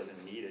because He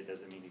doesn't need it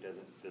doesn't mean He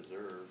doesn't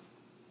deserve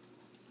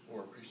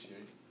Or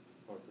appreciate.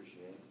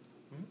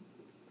 Hmm?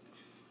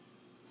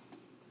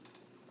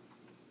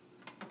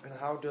 And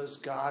how does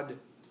God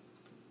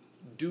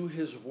do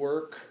His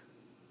work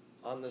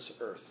on this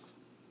earth?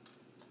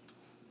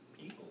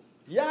 People.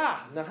 Yeah,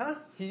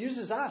 He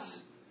uses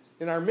us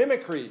in our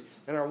mimicry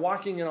and our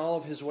walking in all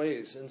of His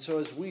ways. And so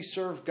as we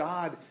serve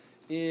God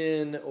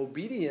in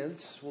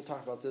obedience, we'll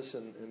talk about this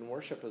in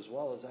worship as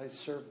well, as I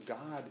serve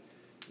God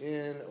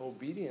in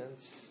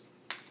obedience,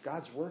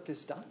 God's work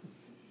is done.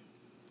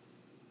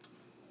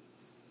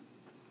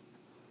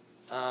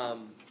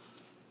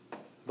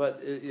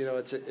 But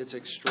it's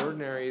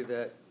extraordinary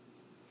that,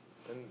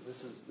 and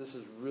this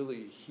is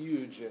really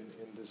huge in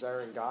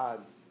Desiring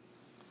God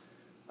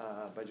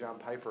by John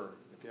Piper.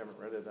 If you haven't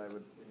read it, I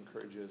would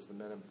encourage you, as the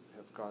men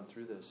have gone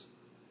through this.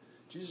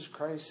 Jesus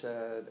Christ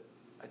said,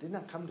 I did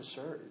not come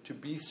to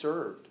be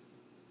served,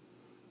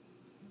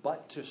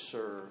 but to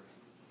serve,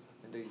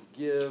 and to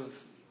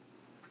give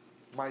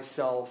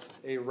myself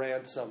a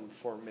ransom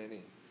for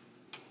many.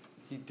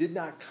 He did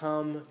not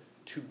come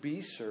to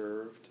be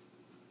served,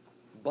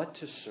 but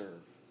to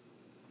serve.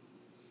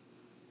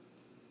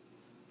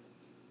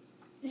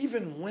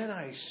 Even when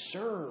I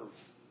serve,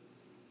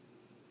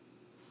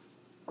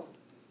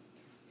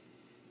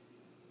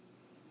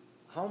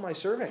 how am I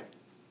serving?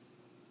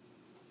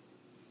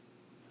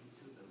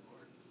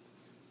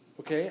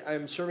 Okay,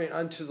 I'm serving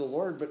unto the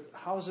Lord, but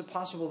how is it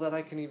possible that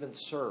I can even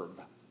serve?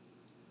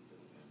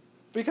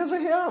 Because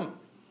of Him.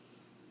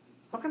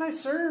 How can I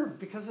serve?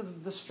 Because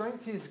of the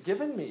strength He's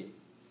given me.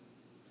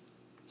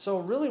 So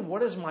really,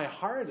 what is my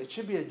heart? It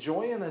should be a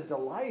joy and a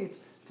delight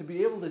to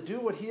be able to do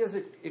what He has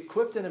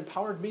equipped and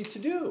empowered me to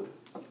do.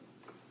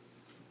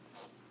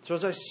 So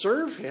as I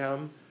serve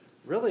Him,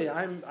 really,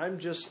 I'm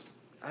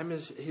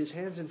His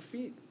hands and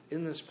feet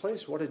in this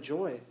place. What a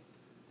joy.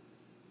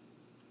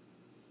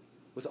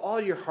 with all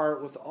your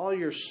heart, with all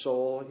your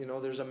soul.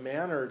 There's a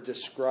manner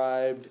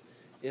described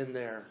in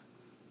there.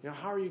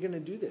 How are you going to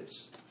do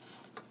this?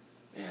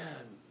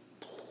 Man,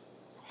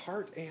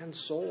 heart and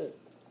soul.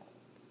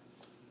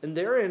 And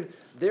therein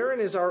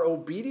is our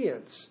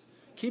obedience.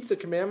 Keep the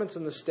commandments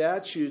and the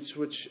statutes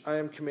which I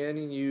am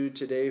commanding you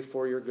today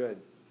for your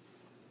good.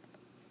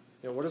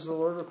 What does the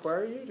Lord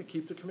require you? To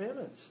keep the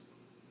commandments.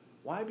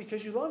 Why?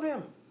 Because you love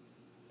Him.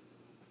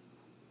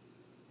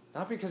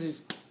 Not because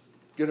He's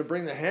going to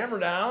bring the hammer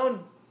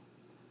down.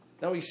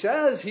 No, He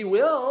says He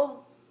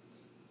will.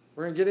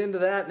 We're going to get into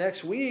that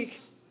next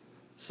week.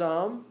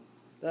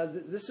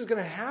 This is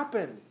going to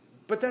happen.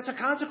 But that's a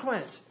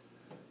consequence.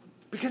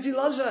 Because He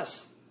loves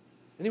us.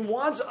 And He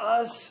wants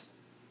us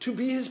to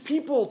be His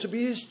people, to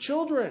be His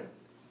children.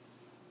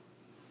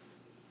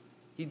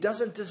 He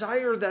doesn't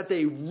desire that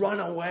they run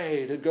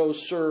away to go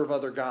serve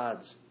other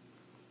gods.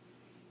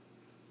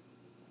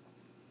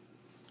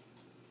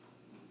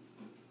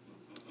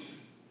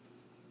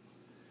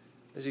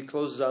 As he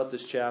closes out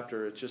this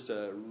chapter, it's just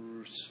a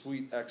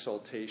sweet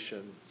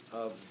exaltation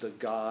of the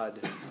God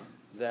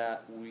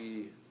that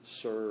we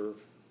serve.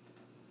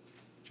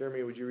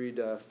 Jeremy, would you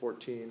read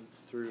 14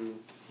 through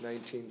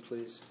 19,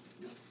 please?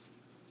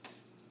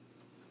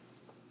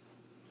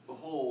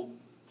 Behold,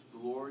 to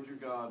the Lord your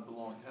God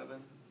belong heaven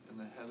and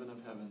the heaven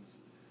of heavens,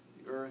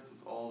 the earth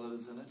with all that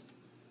is in it.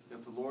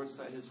 Yet the Lord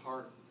set His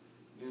heart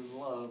in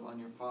love on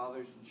your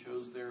fathers and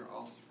chose their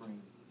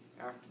offspring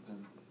after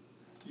them,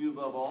 you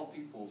above all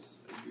peoples,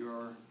 as you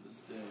are this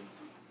day.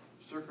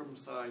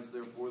 Circumcise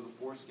therefore the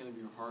foreskin of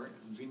your heart,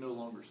 and be no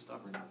longer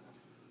stubborn.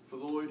 For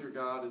the Lord your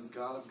God is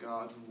God of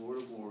gods and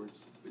Lord of lords,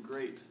 the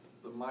great,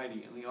 the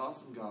mighty, and the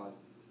awesome God,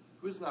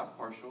 who is not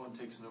partial and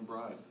takes no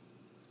bribe.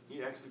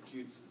 He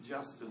executes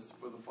justice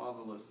for the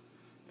fatherless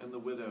and the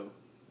widow,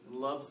 and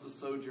loves the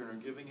sojourner,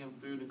 giving him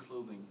food and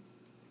clothing.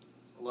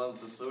 Love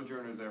the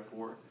sojourner,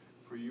 therefore,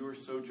 for you are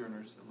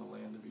sojourners in the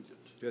land of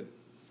Egypt. Good.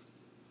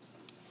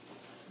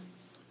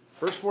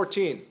 Verse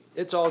 14,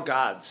 it's all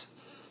God's.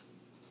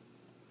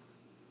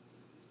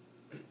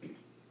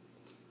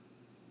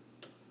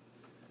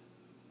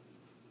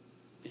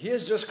 He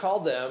has just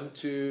called them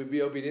to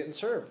be obedient and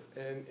serve.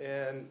 And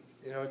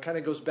it kind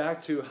of goes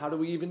back to, how do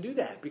we even do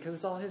that? Because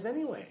it's all His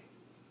anyway.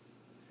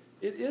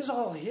 It is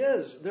all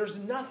His. There's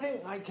nothing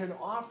I can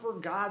offer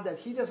God that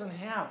He doesn't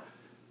have.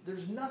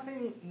 There's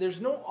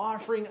no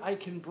offering I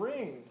can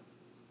bring.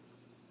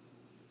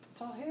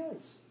 It's all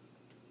His.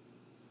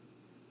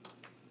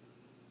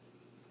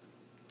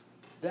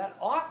 That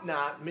ought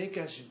not make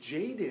us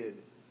jaded.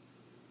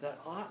 That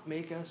ought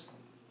make us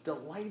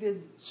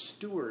delighted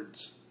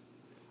stewards.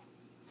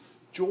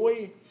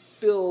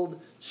 Joy-filled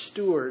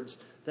stewards,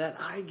 that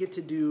I get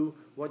to do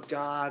what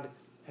God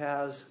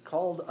has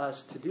called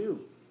us to do.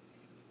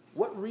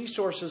 What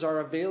resources are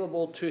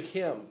available to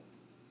Him?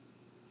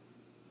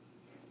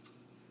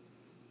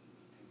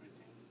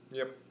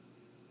 Yep.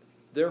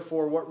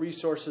 Therefore, what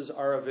resources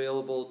are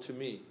available to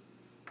me?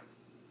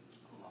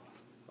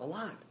 A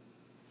lot.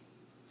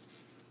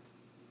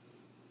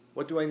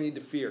 What do I need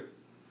to fear?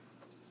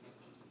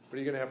 What are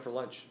you going to have for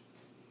lunch?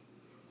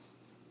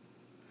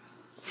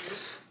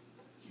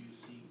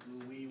 Juicy,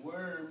 gooey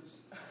worms.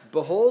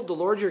 Behold, the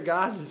Lord your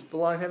God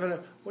belong in heaven.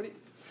 What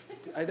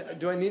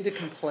do I need to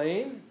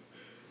complain?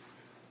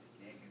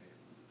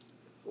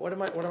 What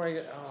am I? Oh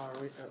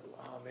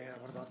man,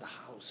 what about the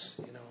house?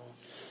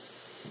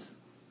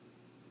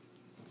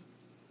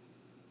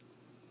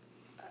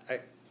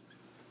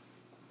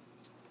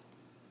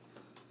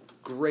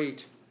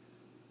 Great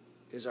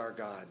is our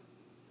God.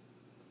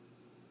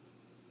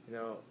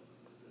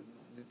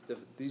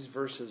 These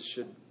verses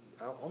should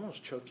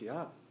almost choke you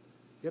up.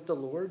 Yet the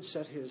Lord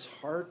set His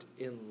heart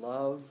in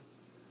love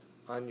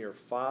on your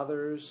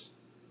fathers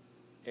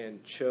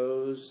and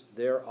chose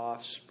their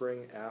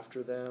offspring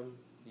after them,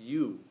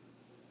 you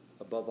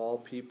above all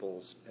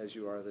peoples, as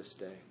you are this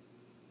day.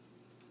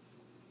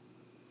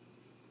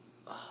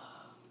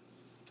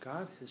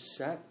 God has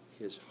set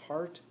His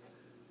heart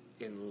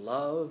in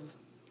love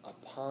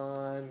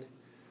upon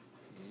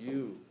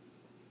you.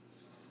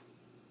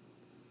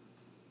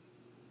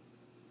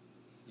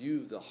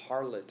 You, the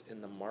harlot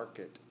in the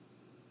market.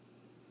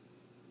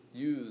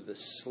 You, the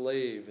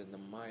slave in the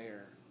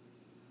mire.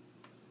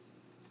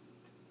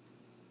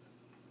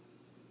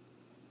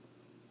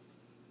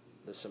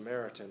 The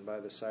Samaritan by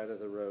the side of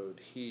the road,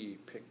 He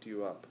picked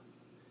you up.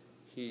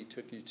 He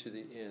took you to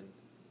the inn.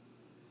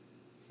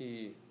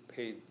 He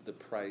paid the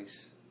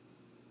price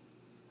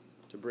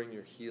to bring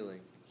your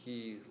healing.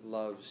 He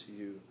loves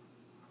you.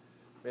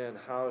 Man,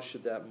 how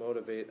should that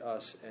motivate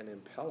us and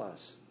impel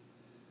us?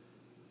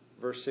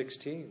 Verse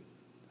 16.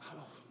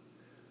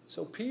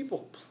 So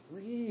people,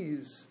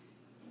 please.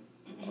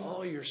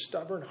 Your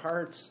stubborn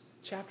hearts.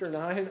 Chapter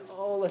 9.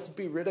 Let's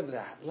be rid of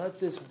that. Let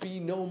this be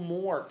no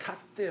more. Cut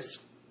this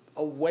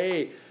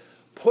away.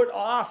 Put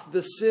off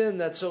the sin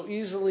that so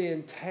easily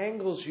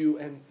entangles you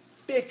and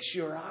fix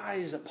your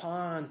eyes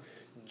upon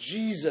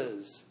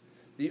Jesus,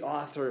 the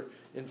author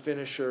and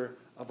finisher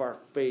of our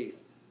faith.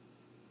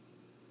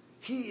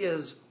 He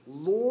is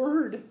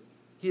Lord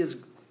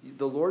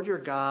The Lord your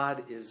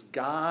God is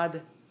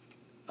God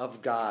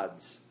of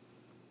gods.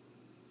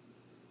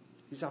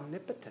 He's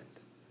omnipotent.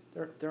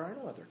 There are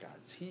no other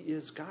gods. He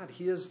is God.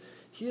 He is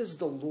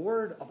the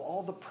Lord of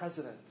all the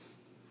presidents,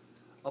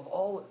 of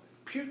all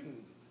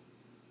Putin,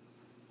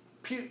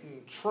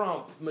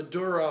 Trump,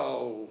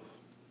 Maduro,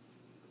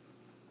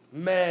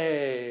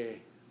 May,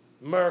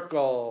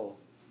 Merkel.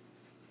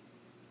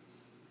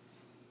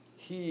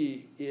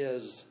 He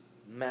is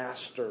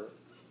master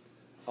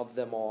of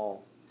them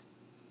all.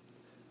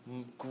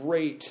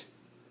 Great,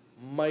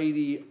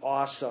 mighty,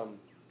 awesome.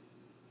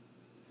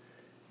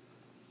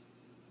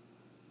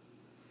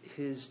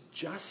 His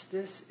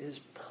justice is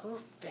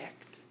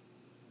perfect.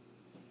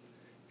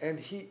 And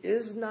he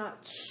is not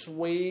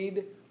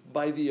swayed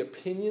by the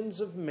opinions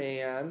of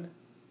man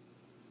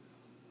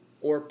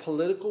or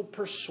political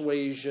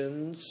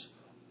persuasions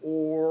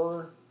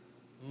or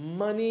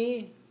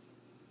money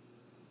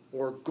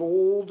or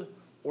gold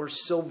or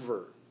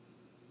silver.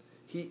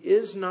 He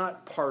is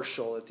not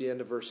partial at the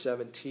end of verse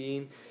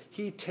 17.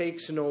 He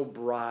takes no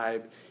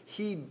bribe.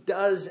 He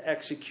does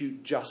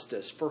execute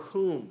justice. For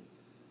whom?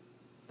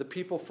 The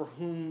people for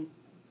whom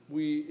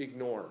we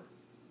ignore.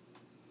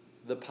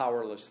 The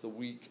powerless, the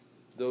weak,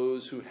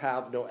 those who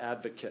have no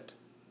advocate.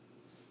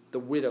 The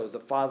widow,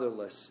 the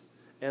fatherless,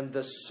 and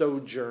the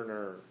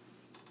sojourner.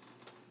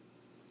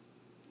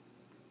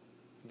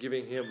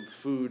 Giving him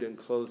food and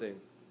clothing.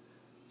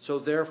 So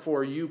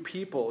therefore, you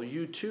people,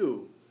 you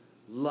too,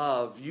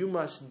 love. You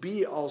must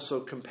be also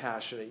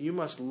compassionate. You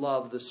must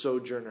love the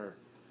sojourner.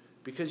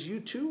 Because you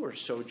too are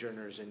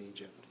sojourners in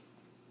Egypt.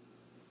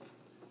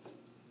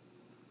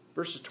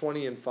 Verses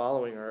 20 and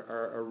following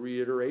are a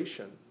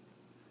reiteration.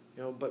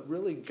 But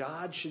really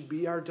God should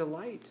be our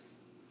delight.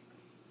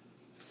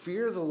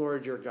 Fear the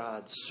Lord your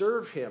God.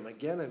 Serve him.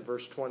 Again in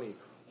verse 20.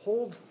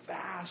 Hold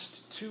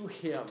fast to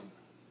him.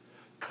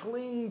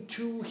 Cling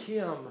to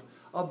him.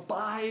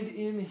 Abide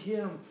in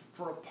him.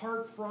 For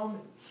apart from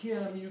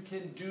him you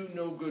can do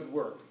no good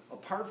work.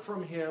 Apart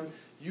from him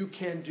you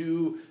can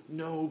do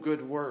no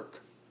good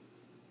work.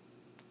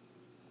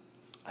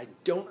 I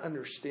don't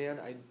understand.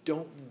 I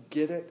don't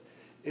get it.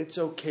 It's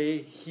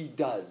okay. He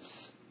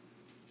does.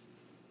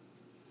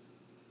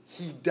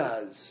 He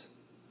does.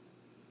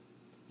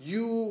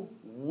 You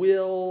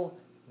will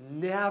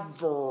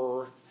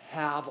never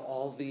have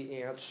all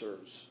the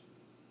answers.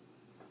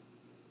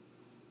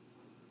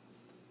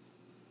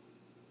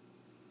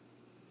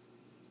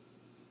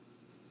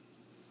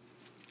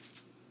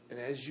 And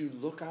as you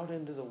look out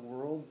into the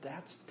world,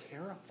 that's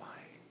terrifying.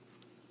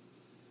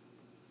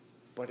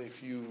 But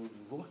if you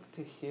look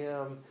to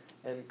him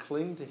and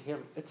cling to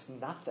him, it's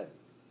nothing.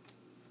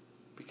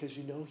 Because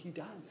you know he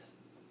does.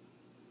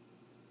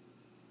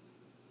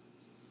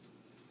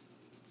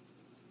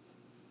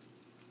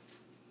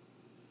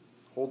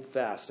 Hold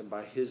fast, and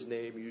by his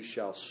name you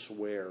shall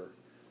swear.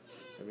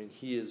 I mean,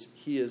 he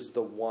is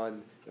the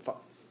one.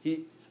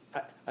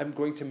 I'm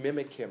going to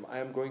mimic him. I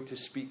am going to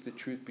speak the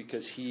truth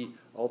because he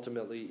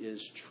ultimately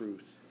is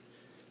truth.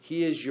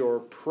 He is your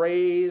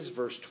praise,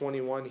 verse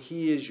 21.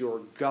 He is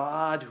your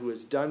God who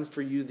has done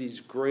for you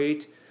these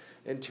great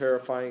and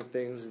terrifying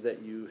things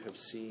that you have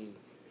seen.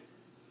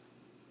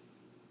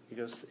 He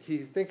goes,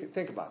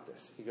 think about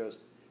this. He goes,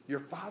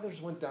 your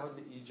fathers went down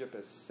to Egypt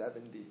as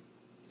 70.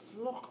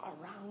 Look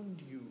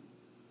around you.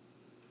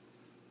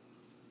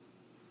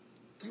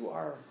 You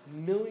are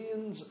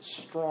millions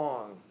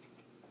strong.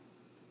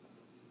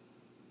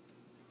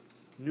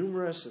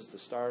 Numerous as the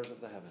stars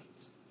of the heavens.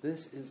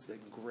 This is the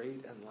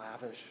great and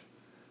lavish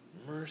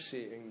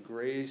mercy and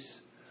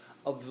grace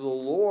of the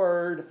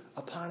Lord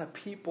upon a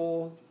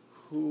people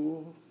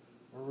who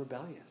were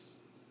rebellious.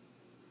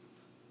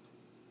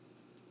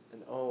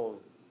 And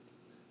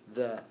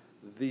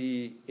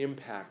the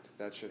impact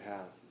that should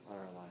have on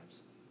our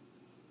lives.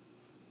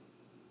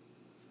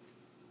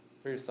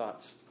 What are your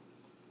thoughts?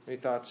 Any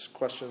thoughts,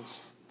 questions,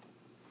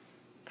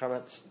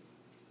 comments?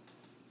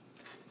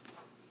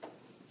 I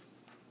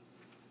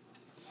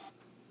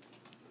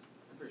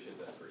appreciate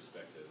that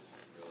perspective,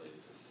 really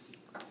just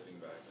sitting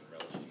back and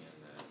relishing in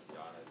that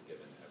God has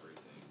given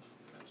everything,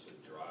 and that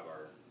should drive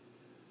our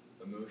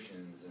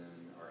emotions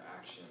and our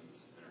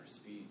actions and our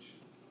speech.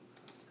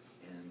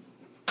 And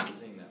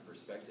using that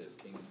perspective,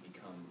 things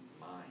become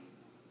mine.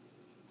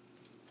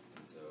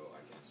 And so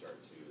I can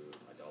start to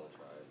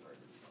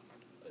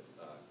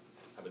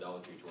have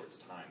idolatry towards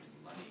time and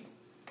money.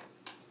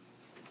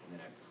 And then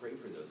I pray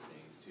for those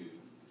things to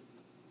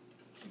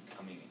keep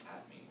coming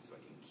at me so I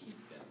can keep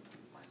them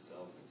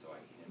myself. And so I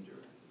hinder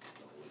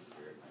the Holy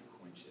Spirit and I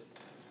quench it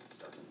and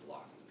start to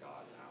block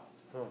God out.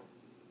 Huh.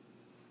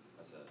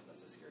 That's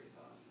a scary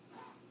thought.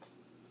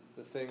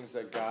 The things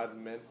that God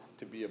meant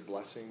to be a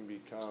blessing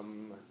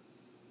become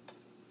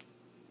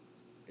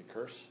a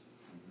curse?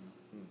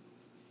 Mm-hmm.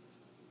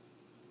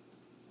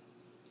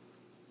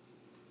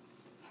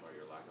 By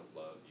your lack of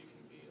love, you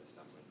can be a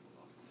stumbling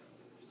block to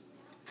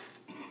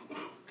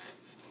others.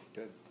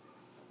 Good.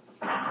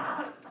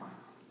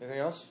 Anything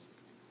else?